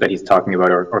genesis that he's talking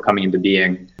about or coming into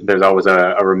being, there's always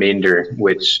a remainder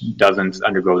which doesn't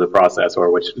undergo the process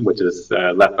or which is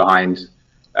left behind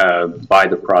by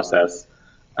the process.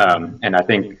 And I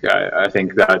think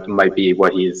that might be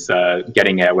what he's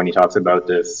getting at when he talks about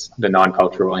the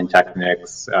non-cultural in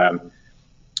techniques,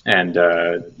 and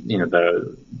the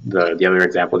other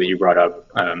example that you brought up,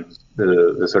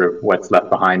 the sort of what's left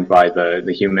behind by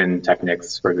the human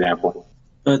techniques, for example.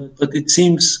 But it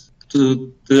seems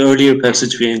to the earlier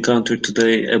passage we encountered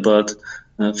today about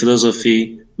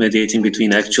philosophy mediating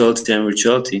between actuality and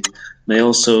virtuality may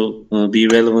also be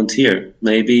relevant here.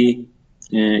 Maybe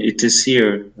it is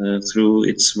here through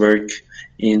its work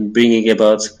in bringing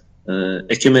about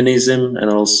ecumenism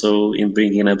and also in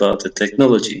bringing about a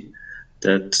technology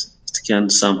that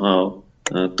can somehow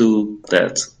do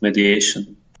that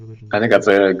mediation. I think that's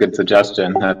a good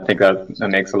suggestion. I think that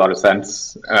makes a lot of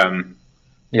sense.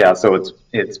 Yeah, so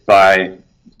it's by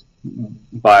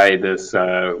this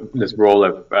role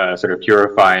of sort of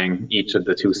purifying each of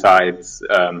the two sides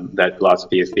that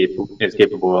philosophy is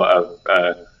capable of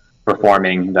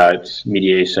performing that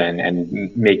mediation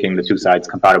and making the two sides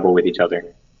compatible with each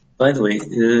other. By the way,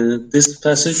 this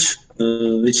passage,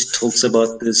 which talks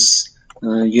about this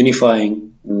unifying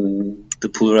the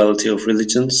plurality of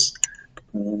religions,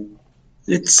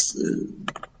 it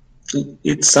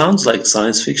sounds like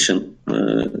science fiction.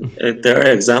 There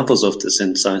are examples of this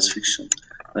in science fiction.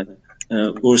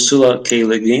 Ursula K.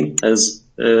 Le Guin has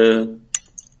an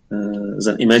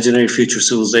imaginary future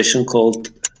civilization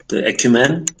called the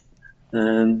Ecumen,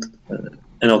 and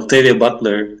Octavia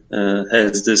Butler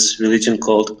has this religion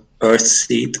called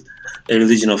Earthseed, a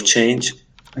religion of change.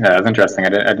 Yeah, that's interesting. I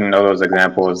didn't know those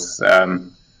examples.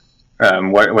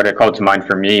 What it called to mind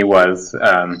for me was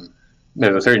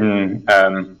there's a certain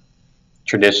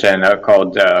tradition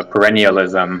called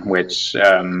perennialism, which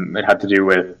it had to do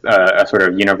with a sort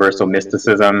of universal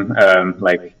mysticism,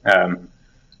 like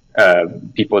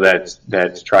people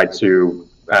that tried to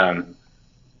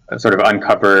sort of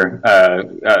uncover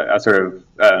a sort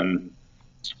of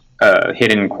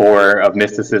hidden core of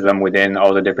mysticism within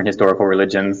all the different historical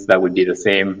religions that would be the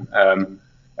same.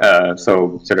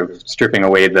 So sort of stripping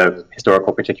away the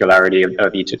historical particularity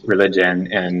of each religion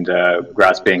and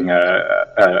grasping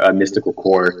a mystical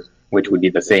core, which would be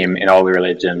the same in all the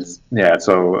religions. Yeah,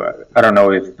 so I don't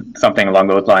know if something along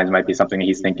those lines might be something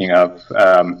he's thinking of.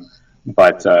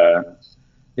 But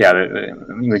yeah,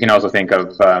 we can also think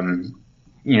of,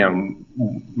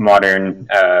 modern,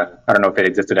 I don't know if it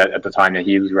existed at the time that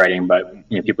he was writing, but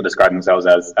people describe themselves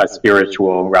as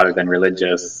spiritual rather than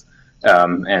religious,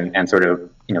 and sort of,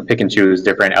 pick and choose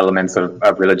different elements of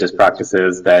religious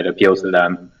practices that appeal to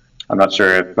them. I'm not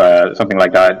sure if something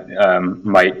like that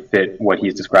might fit what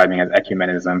he's describing as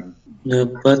ecumenism. Yeah,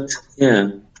 but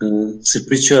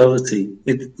spirituality,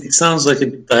 it sounds like a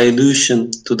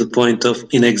dilution to the point of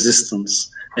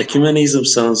inexistence. Ecumenism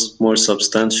sounds more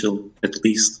substantial, at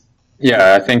least.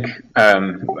 Yeah, I think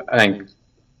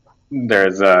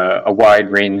there's a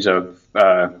wide range of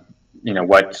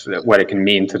what it can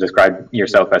mean to describe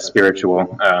yourself as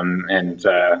spiritual, and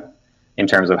in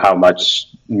terms of how much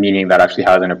meaning that actually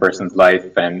has in a person's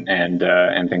life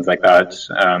and things like that.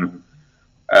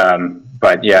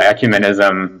 But yeah,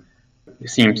 ecumenism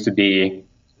seems to be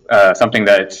something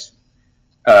that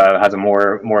has a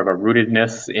more of a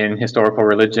rootedness in historical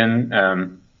religion.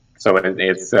 So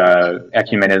it's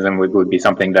ecumenism would be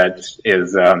something that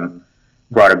is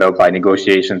brought about by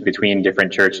negotiations between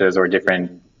different churches or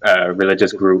different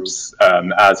religious groups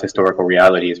as historical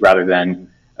realities, rather than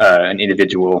an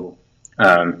individual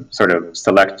sort of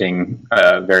selecting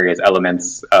various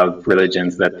elements of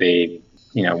religions that they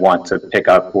want to pick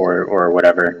up or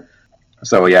whatever.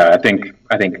 So yeah, I think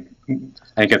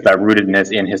it's that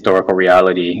rootedness in historical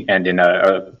reality and in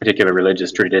a particular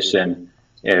religious tradition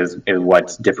is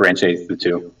what differentiates the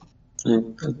two.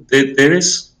 There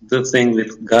is the thing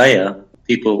with Gaia,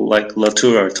 people like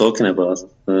Latour are talking about.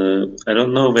 I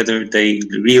don't know whether they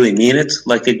really mean it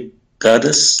like a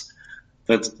goddess,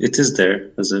 but it is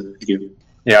there as a figure.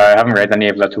 Yeah, I haven't read any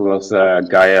of Latour's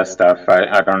Gaia stuff.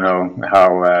 I don't know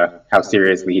how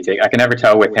seriously he takes. I can never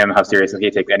tell with him how seriously he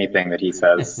takes anything that he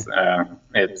says.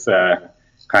 It's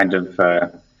kind of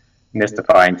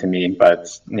mystifying to me,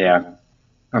 but yeah.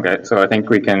 Okay, so I think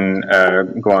we can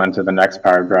go on to the next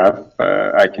paragraph.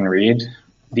 I can read.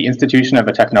 The institution of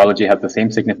a technology has the same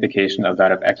signification as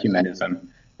that of ecumenism,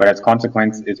 but its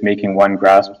consequence is making one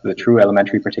grasp the true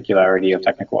elementary particularity of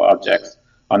technical objects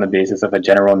on the basis of a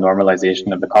general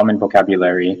normalization of the common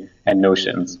vocabulary and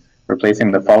notions,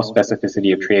 replacing the false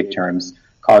specificity of trade terms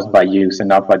caused by use and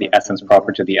not by the essence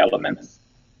proper to the elements.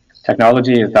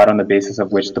 Technology is that on the basis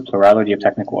of which the plurality of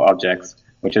technical objects,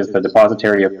 which is the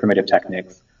depository of primitive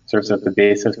techniques, serves as the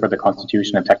basis for the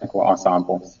constitution of technical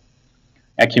ensembles.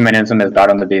 Ecumenism is that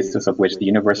on the basis of which the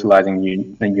universalizing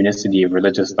unicity of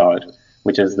religious thought,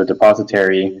 which is the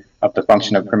depository of the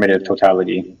function of primitive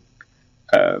totality,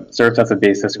 serves as a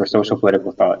basis for social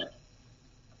political thought.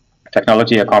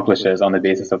 Technology accomplishes, on the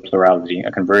basis of plurality,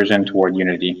 a conversion toward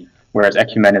unity, whereas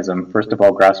ecumenism, first of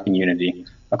all grasping unity,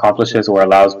 accomplishes or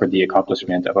allows for the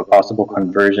accomplishment of a possible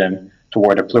conversion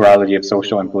toward a plurality of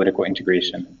social and political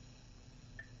integration.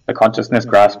 The conscious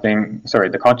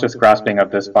grasping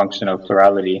of this function of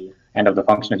plurality and of the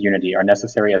function of unity are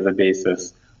necessary as a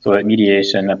basis, so that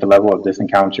mediation at the level of this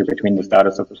encounter between the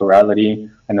status of plurality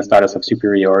and the status of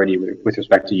superiority with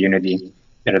respect to unity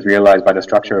that is realized by the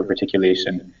structure of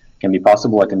articulation can be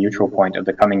possible at the neutral point of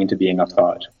the coming into being of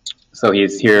thought. So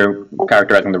he's here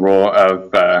characterizing the role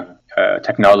of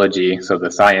technology, so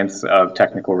the science of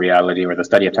technical reality or the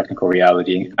study of technical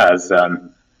reality as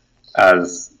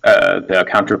the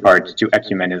counterpart to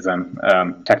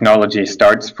ecumenism. Technology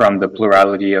starts from the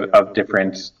plurality of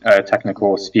different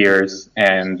technical spheres,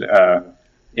 and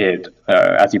it,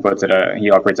 as he puts it,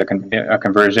 he operates a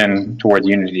conversion towards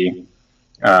unity,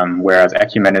 whereas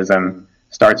ecumenism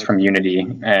starts from unity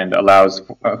and allows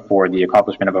for the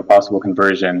accomplishment of a possible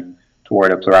conversion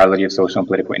toward a plurality of social and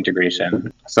political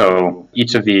integration. So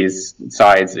each of these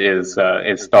sides is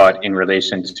thought in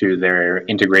relation to their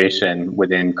integration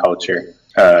within culture,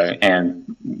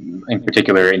 and in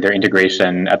particular their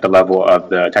integration at the level of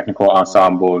the technical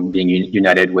ensemble being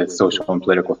united with social and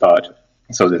political thought.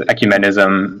 So the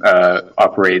ecumenism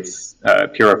operates,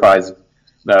 purifies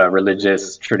the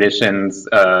religious traditions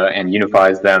and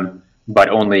unifies them, but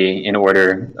only in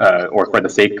order or for the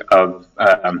sake of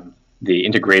the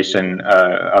integration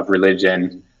of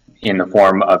religion in the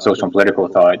form of social and political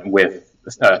thought with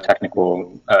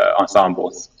technical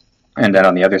ensembles. And then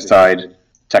on the other side,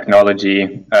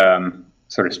 technology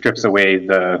sort of strips away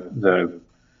the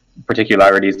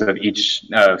particularities of each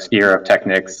sphere of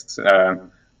techniques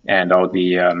and all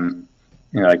the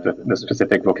like the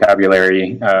specific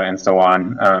vocabulary and so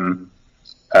on.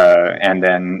 And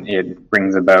then it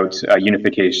brings about a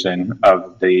unification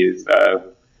of these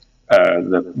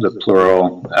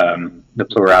the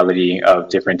plurality of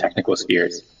different technical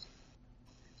spheres.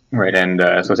 Right, and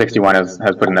so 61 has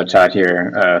put in the chat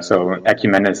here. So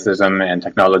ecumenicism and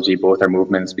technology both are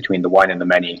movements between the one and the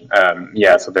many.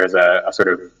 So there's a sort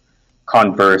of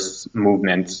converse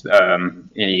movement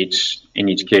in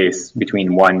each case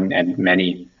between one and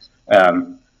many.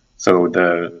 So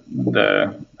the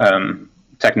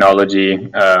technology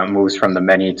moves from the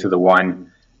many to the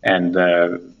one, and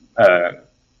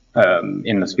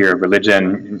in the sphere of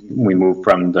religion, we move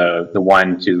from the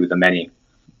one to the many.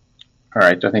 All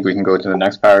right, I think we can go to the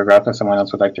next paragraph if someone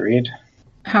else would like to read.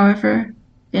 However,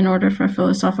 in order for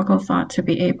philosophical thought to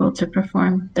be able to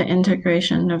perform the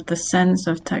integration of the sense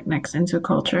of techniques into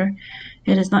culture,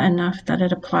 it is not enough that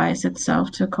it applies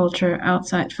itself to culture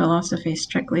outside philosophy,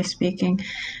 strictly speaking,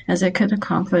 as it could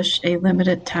accomplish a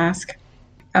limited task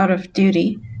out of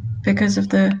duty. Because of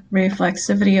the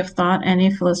reflexivity of thought,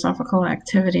 any philosophical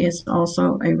activity is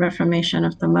also a reformation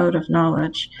of the mode of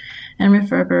knowledge, and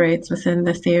reverberates within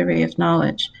the theory of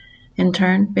knowledge. In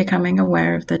turn, becoming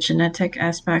aware of the genetic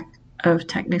aspect of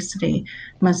technicity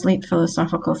must lead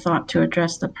philosophical thought to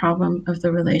address the problem of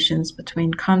the relations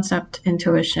between concept,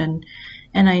 intuition,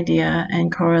 and idea,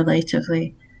 and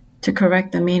correlatively, to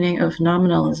correct the meaning of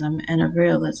nominalism and of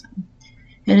realism.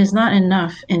 It is not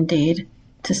enough, indeed,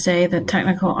 to say that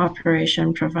technical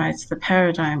operation provides the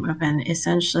paradigm of an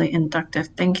essentially inductive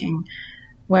thinking,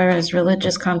 whereas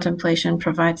religious contemplation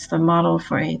provides the model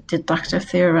for a deductive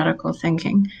theoretical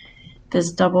thinking.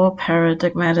 This double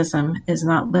paradigmatism is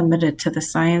not limited to the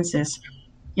sciences,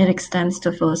 It extends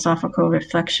to philosophical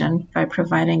reflection by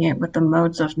providing it with the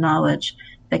modes of knowledge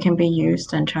that can be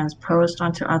used and transposed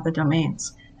onto other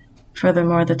domains.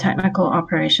 Furthermore, the technical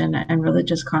operation and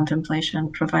religious contemplation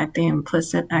provide the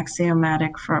implicit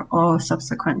axiomatic for all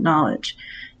subsequent knowledge.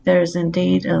 There is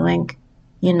indeed a link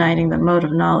uniting the mode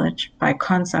of knowledge by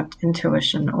concept,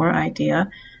 intuition, or idea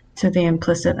to the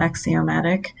implicit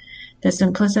axiomatic. This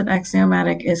implicit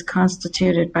axiomatic is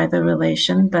constituted by the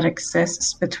relation that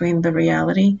exists between the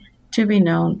reality to be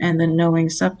known and the knowing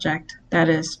subject, that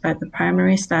is, by the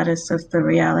primary status of the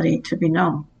reality to be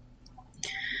known.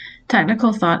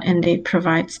 Technical thought indeed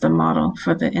provides the model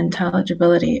for the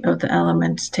intelligibility of the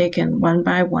elements taken one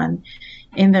by one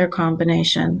in their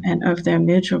combination and of their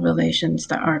mutual relations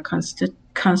that are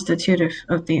constitutive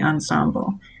of the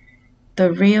ensemble.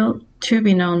 The real to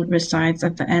be known resides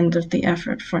at the end of the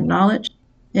effort for knowledge.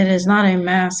 It is not a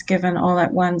mass given all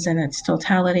at once in its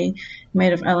totality,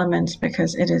 made of elements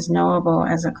because it is knowable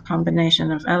as a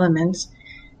combination of elements.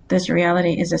 This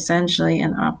reality is essentially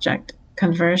an object.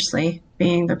 Conversely,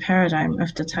 being the paradigm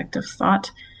of detective thought,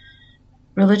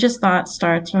 religious thought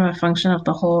starts from a function of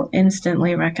the whole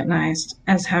instantly recognized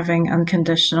as having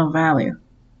unconditional value,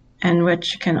 and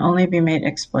which can only be made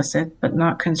explicit but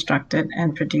not constructed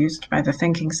and produced by the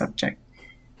thinking subject.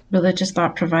 Religious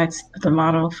thought provides the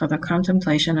model for the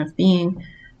contemplation of being,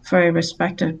 for a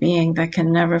respective being that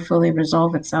can never fully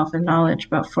resolve itself in knowledge,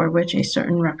 but for which a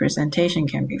certain representation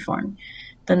can be formed.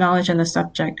 The knowledge and the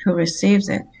subject who receives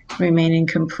it remaining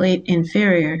complete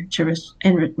inferior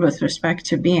with respect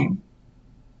to being.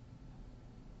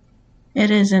 It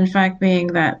is in fact being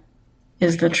that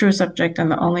is the true subject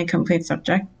and the only complete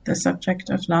subject. The subject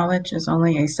of knowledge is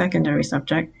only a secondary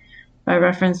subject by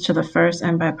reference to the first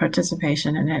and by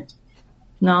participation in it.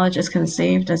 Knowledge is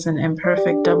conceived as an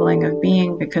imperfect doubling of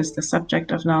being because the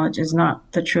subject of knowledge is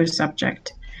not the true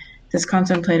subject. This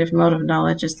contemplative mode of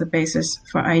knowledge is the basis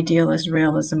for idealist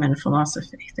realism and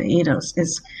philosophy. The ethos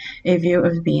is a view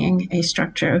of being, a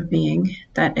structure of being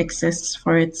that exists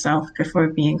for itself before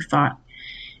being thought.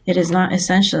 It is not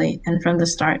essentially, and from the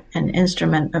start, an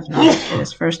instrument of knowledge. It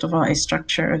is first of all a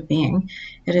structure of being.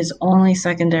 It is only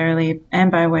secondarily, and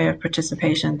by way of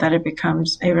participation, that it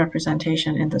becomes a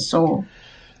representation in the soul,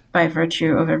 by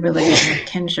virtue of a relation of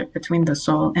kinship between the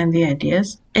soul and the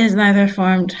ideas. It is neither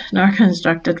formed nor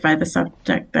constructed by the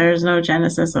subject. There is no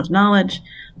genesis of knowledge,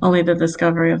 only the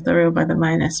discovery of the real by the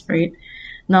mind esprit.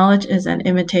 Knowledge is an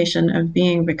imitation of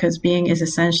being because being is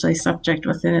essentially subject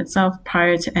within itself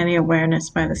prior to any awareness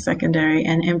by the secondary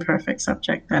and imperfect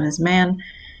subject, that is man.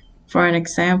 For an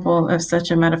example of such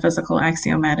a metaphysical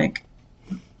axiomatic,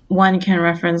 one can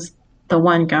reference the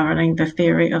one governing the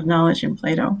theory of knowledge in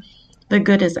Plato. The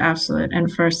good is absolute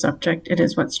and first subject. It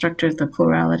is what structures the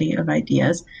plurality of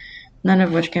ideas, none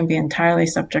of which can be entirely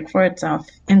subject for itself,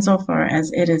 insofar as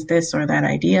it is this or that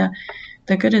idea.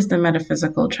 The good is the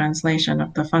metaphysical translation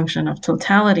of the function of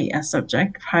totality as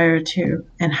subject, prior to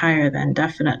and higher than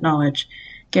definite knowledge,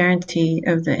 guarantee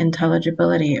of the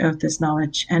intelligibility of this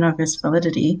knowledge and of its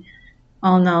validity.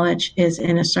 All knowledge is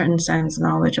in a certain sense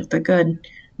knowledge of the good,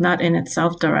 not in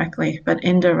itself directly, but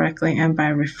indirectly and by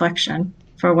reflection.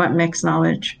 For what makes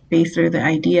knowledge be through the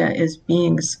idea is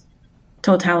being's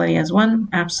totality as one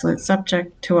absolute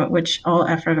subject, to which all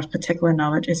effort of particular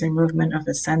knowledge is a movement of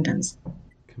ascendance.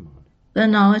 The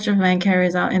knowledge of man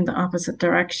carries out in the opposite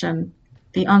direction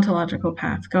the ontological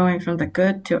path, going from the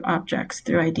good to objects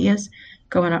through ideas,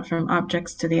 going up from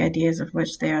objects to the ideas of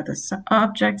which they are the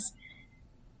objects,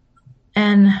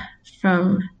 and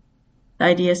from the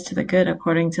ideas to the good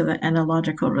according to the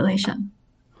analogical relation.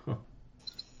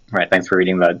 Right, thanks for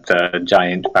reading that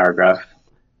giant paragraph.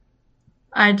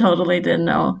 I totally didn't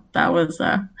know that was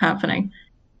happening.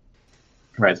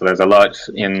 Right, so there's a lot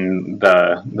in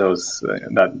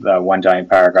that one giant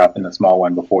paragraph and the small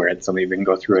one before it. So maybe we can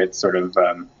go through it sort of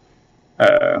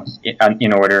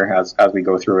in order as we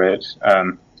go through it.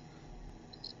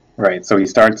 Right, so he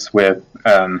starts with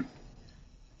the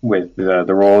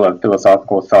role of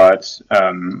philosophical thought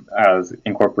as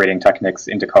incorporating techniques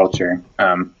into culture.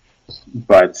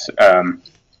 But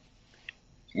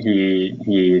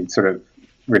he sort of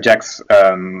rejects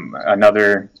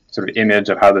another sort of image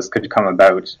of how this could come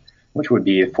about, which would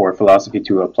be for philosophy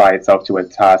to apply itself to a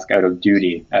task out of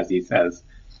duty, as he says.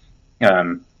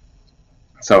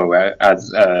 So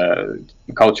as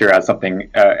culture as something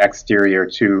exterior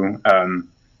to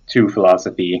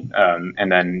philosophy,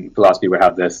 and then philosophy would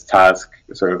have this task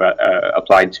sort of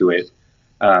applied to it.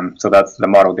 So that's the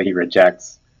model that he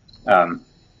rejects.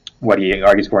 What he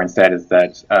argues for instead is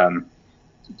that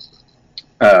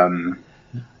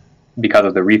because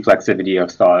of the reflexivity of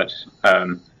thought,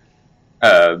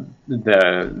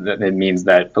 it means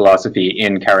that philosophy,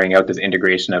 in carrying out this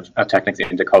integration of techniques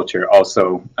into culture,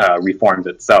 also reforms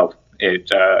itself.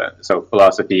 So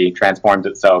philosophy transforms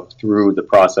itself through the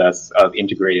process of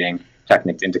integrating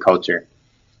techniques into culture.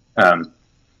 So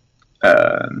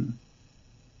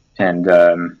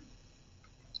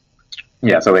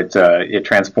it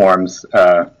transforms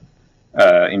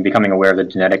in becoming aware of the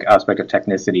genetic aspect of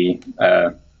technicity.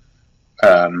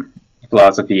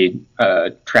 Philosophy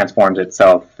transforms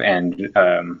itself and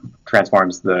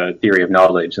transforms the theory of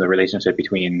knowledge, the relationship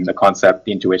between the concept,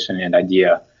 the intuition, and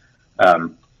idea.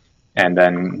 And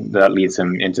then that leads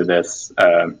him into this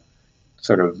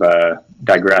sort of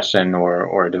digression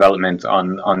or development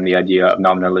on the idea of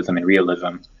nominalism and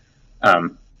realism.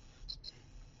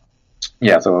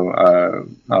 So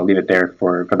I'll leave it there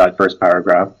for that first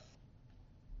paragraph.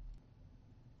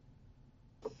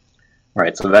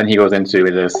 Right, so then he goes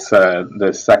into this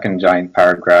second giant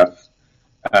paragraph.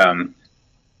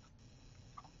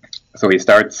 So he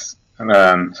starts.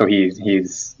 So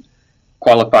he's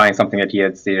qualifying something that he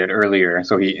had stated earlier.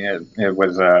 So it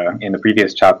was in the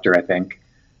previous chapter, I think,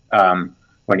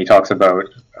 when he talks about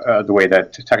the way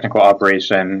that technical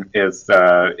operation is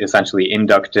essentially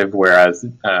inductive, whereas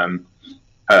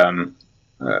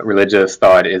religious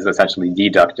thought is essentially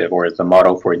deductive, or is the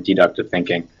model for deductive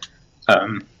thinking.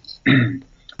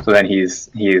 So then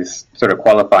he's sort of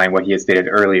qualifying what he had stated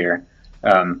earlier,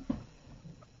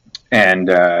 and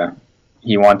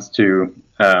he wants to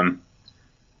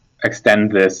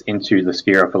extend this into the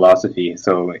sphere of philosophy.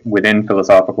 So within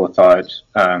philosophical thought,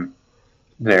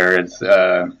 there's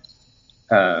how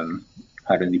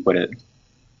does he put it?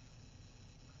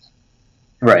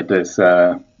 Right, this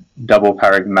double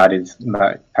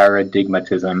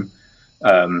paradigmatism.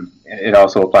 It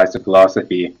also applies to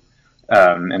philosophy.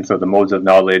 And so the modes of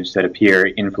knowledge that appear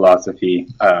in philosophy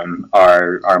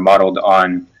are modeled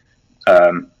on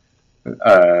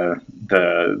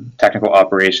the technical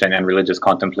operation and religious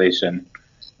contemplation.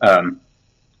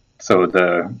 So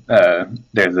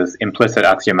there's this implicit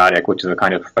axiomatic, which is a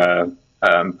kind of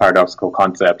paradoxical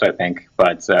concept, I think,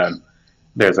 but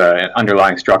there's an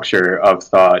underlying structure of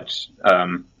thought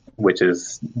which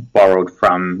is borrowed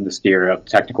from the sphere of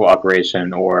technical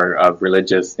operation or of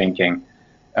religious thinking.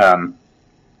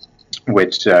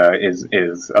 Which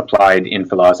is applied in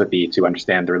philosophy to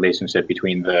understand the relationship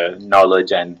between the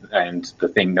knowledge and the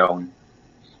thing known.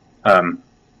 So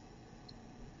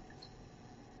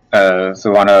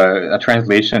on a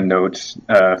translation note,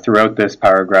 throughout this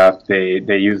paragraph,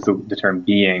 they use the term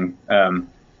being,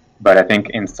 but I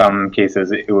think in some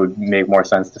cases it would make more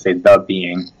sense to say the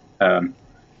being.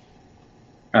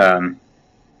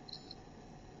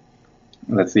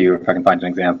 Let's see if I can find an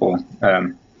example.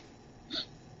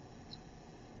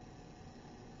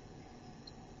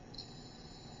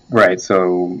 Right,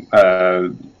 so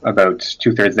about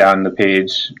 2/3 down the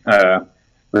page,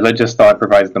 religious thought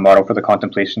provides the model for the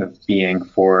contemplation of being,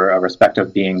 for a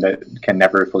respective being that can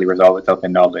never fully resolve itself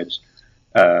in knowledge,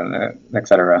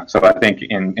 etc. So I think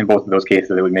in both of those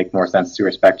cases, it would make more sense to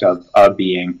respect of a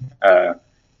being,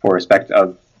 for respect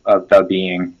of the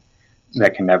being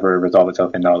that can never resolve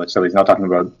itself in knowledge. So he's not talking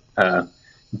about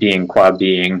being qua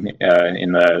being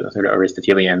in the sort of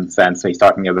Aristotelian sense. So he's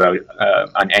talking about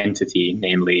an entity,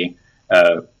 namely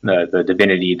the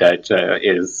divinity that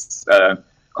is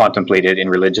contemplated in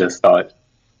religious thought.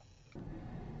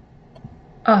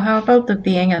 Oh, how about the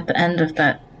being at the end of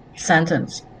that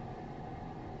sentence?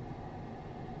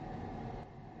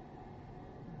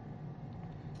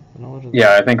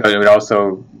 Yeah, I think it would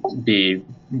also be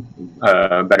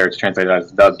better to translate it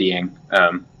as the being.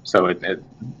 So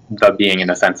the being in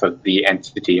the sense of the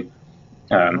entity.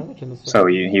 So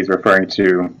he's referring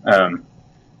to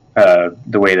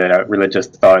the way that religious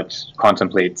thought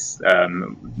contemplates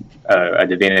a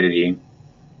divinity.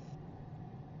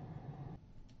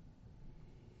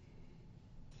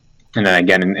 And then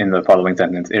again, in the following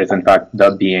sentence, it is in fact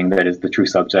the being that is the true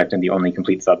subject and the only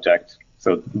complete subject.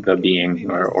 So the being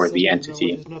or the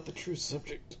entity. Is not the true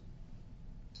subject.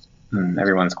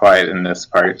 Everyone's quiet in this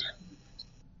part.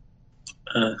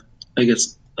 I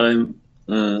guess I'm,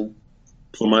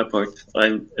 for my part,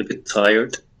 I'm a bit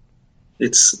tired.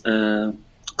 It's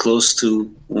close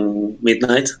to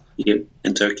midnight here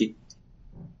in Turkey.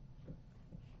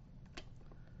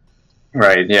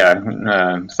 Right.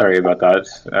 Yeah. Sorry about that.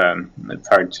 It's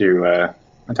hard to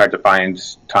find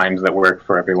times that work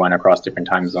for everyone across different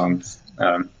time zones.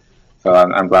 So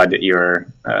I'm glad that you're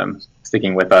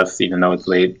sticking with us, even though it's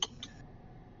late.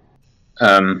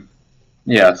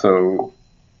 Yeah. So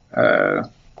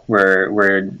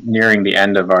we're nearing the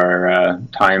end of our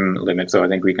time limit, so I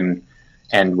think we can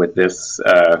end with this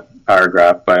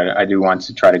paragraph, but I do want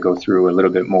to try to go through a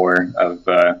little bit more of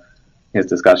his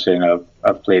discussion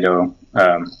of Plato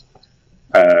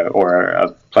or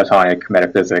of Platonic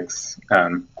metaphysics,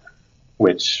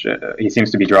 which he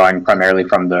seems to be drawing primarily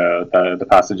from the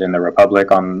passage in the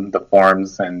Republic on the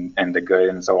forms and the good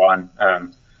and so on.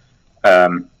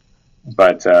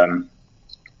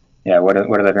 Yeah, what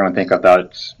does everyone think of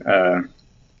that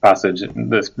passage,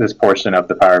 this portion of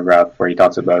the paragraph where he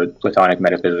talks about Platonic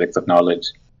metaphysics of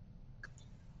knowledge?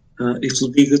 It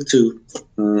would be good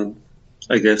to,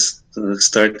 I guess,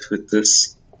 start with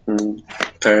this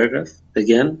paragraph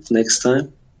again next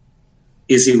time.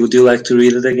 Izzy, would you like to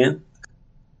read it again?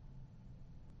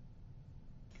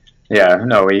 Yeah,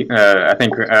 no, I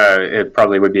think it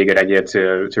probably would be a good idea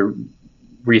to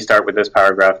restart with this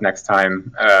paragraph next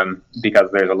time, because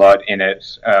there's a lot in it.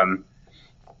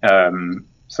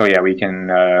 So yeah, we can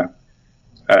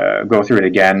go through it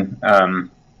again.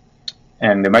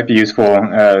 And it might be useful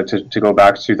to go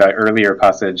back to that earlier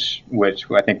passage, which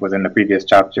I think was in the previous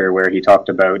chapter, where he talked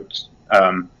about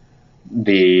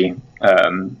the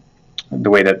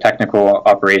way that technical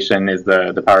operation is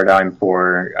the paradigm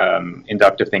for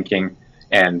inductive thinking,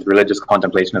 and religious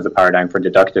contemplation is a paradigm for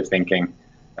deductive thinking.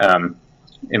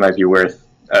 It might be worth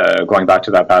going back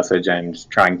to that passage and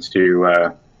trying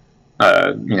to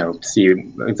see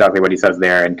exactly what he says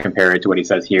there and compare it to what he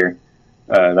says here.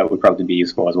 That would probably be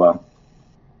useful as well.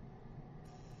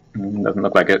 Doesn't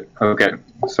look like it. Okay,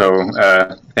 so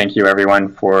thank you everyone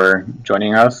for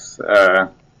joining us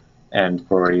and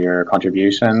for your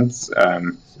contributions.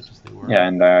 Yeah,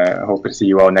 and I hope to see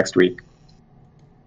you all next week.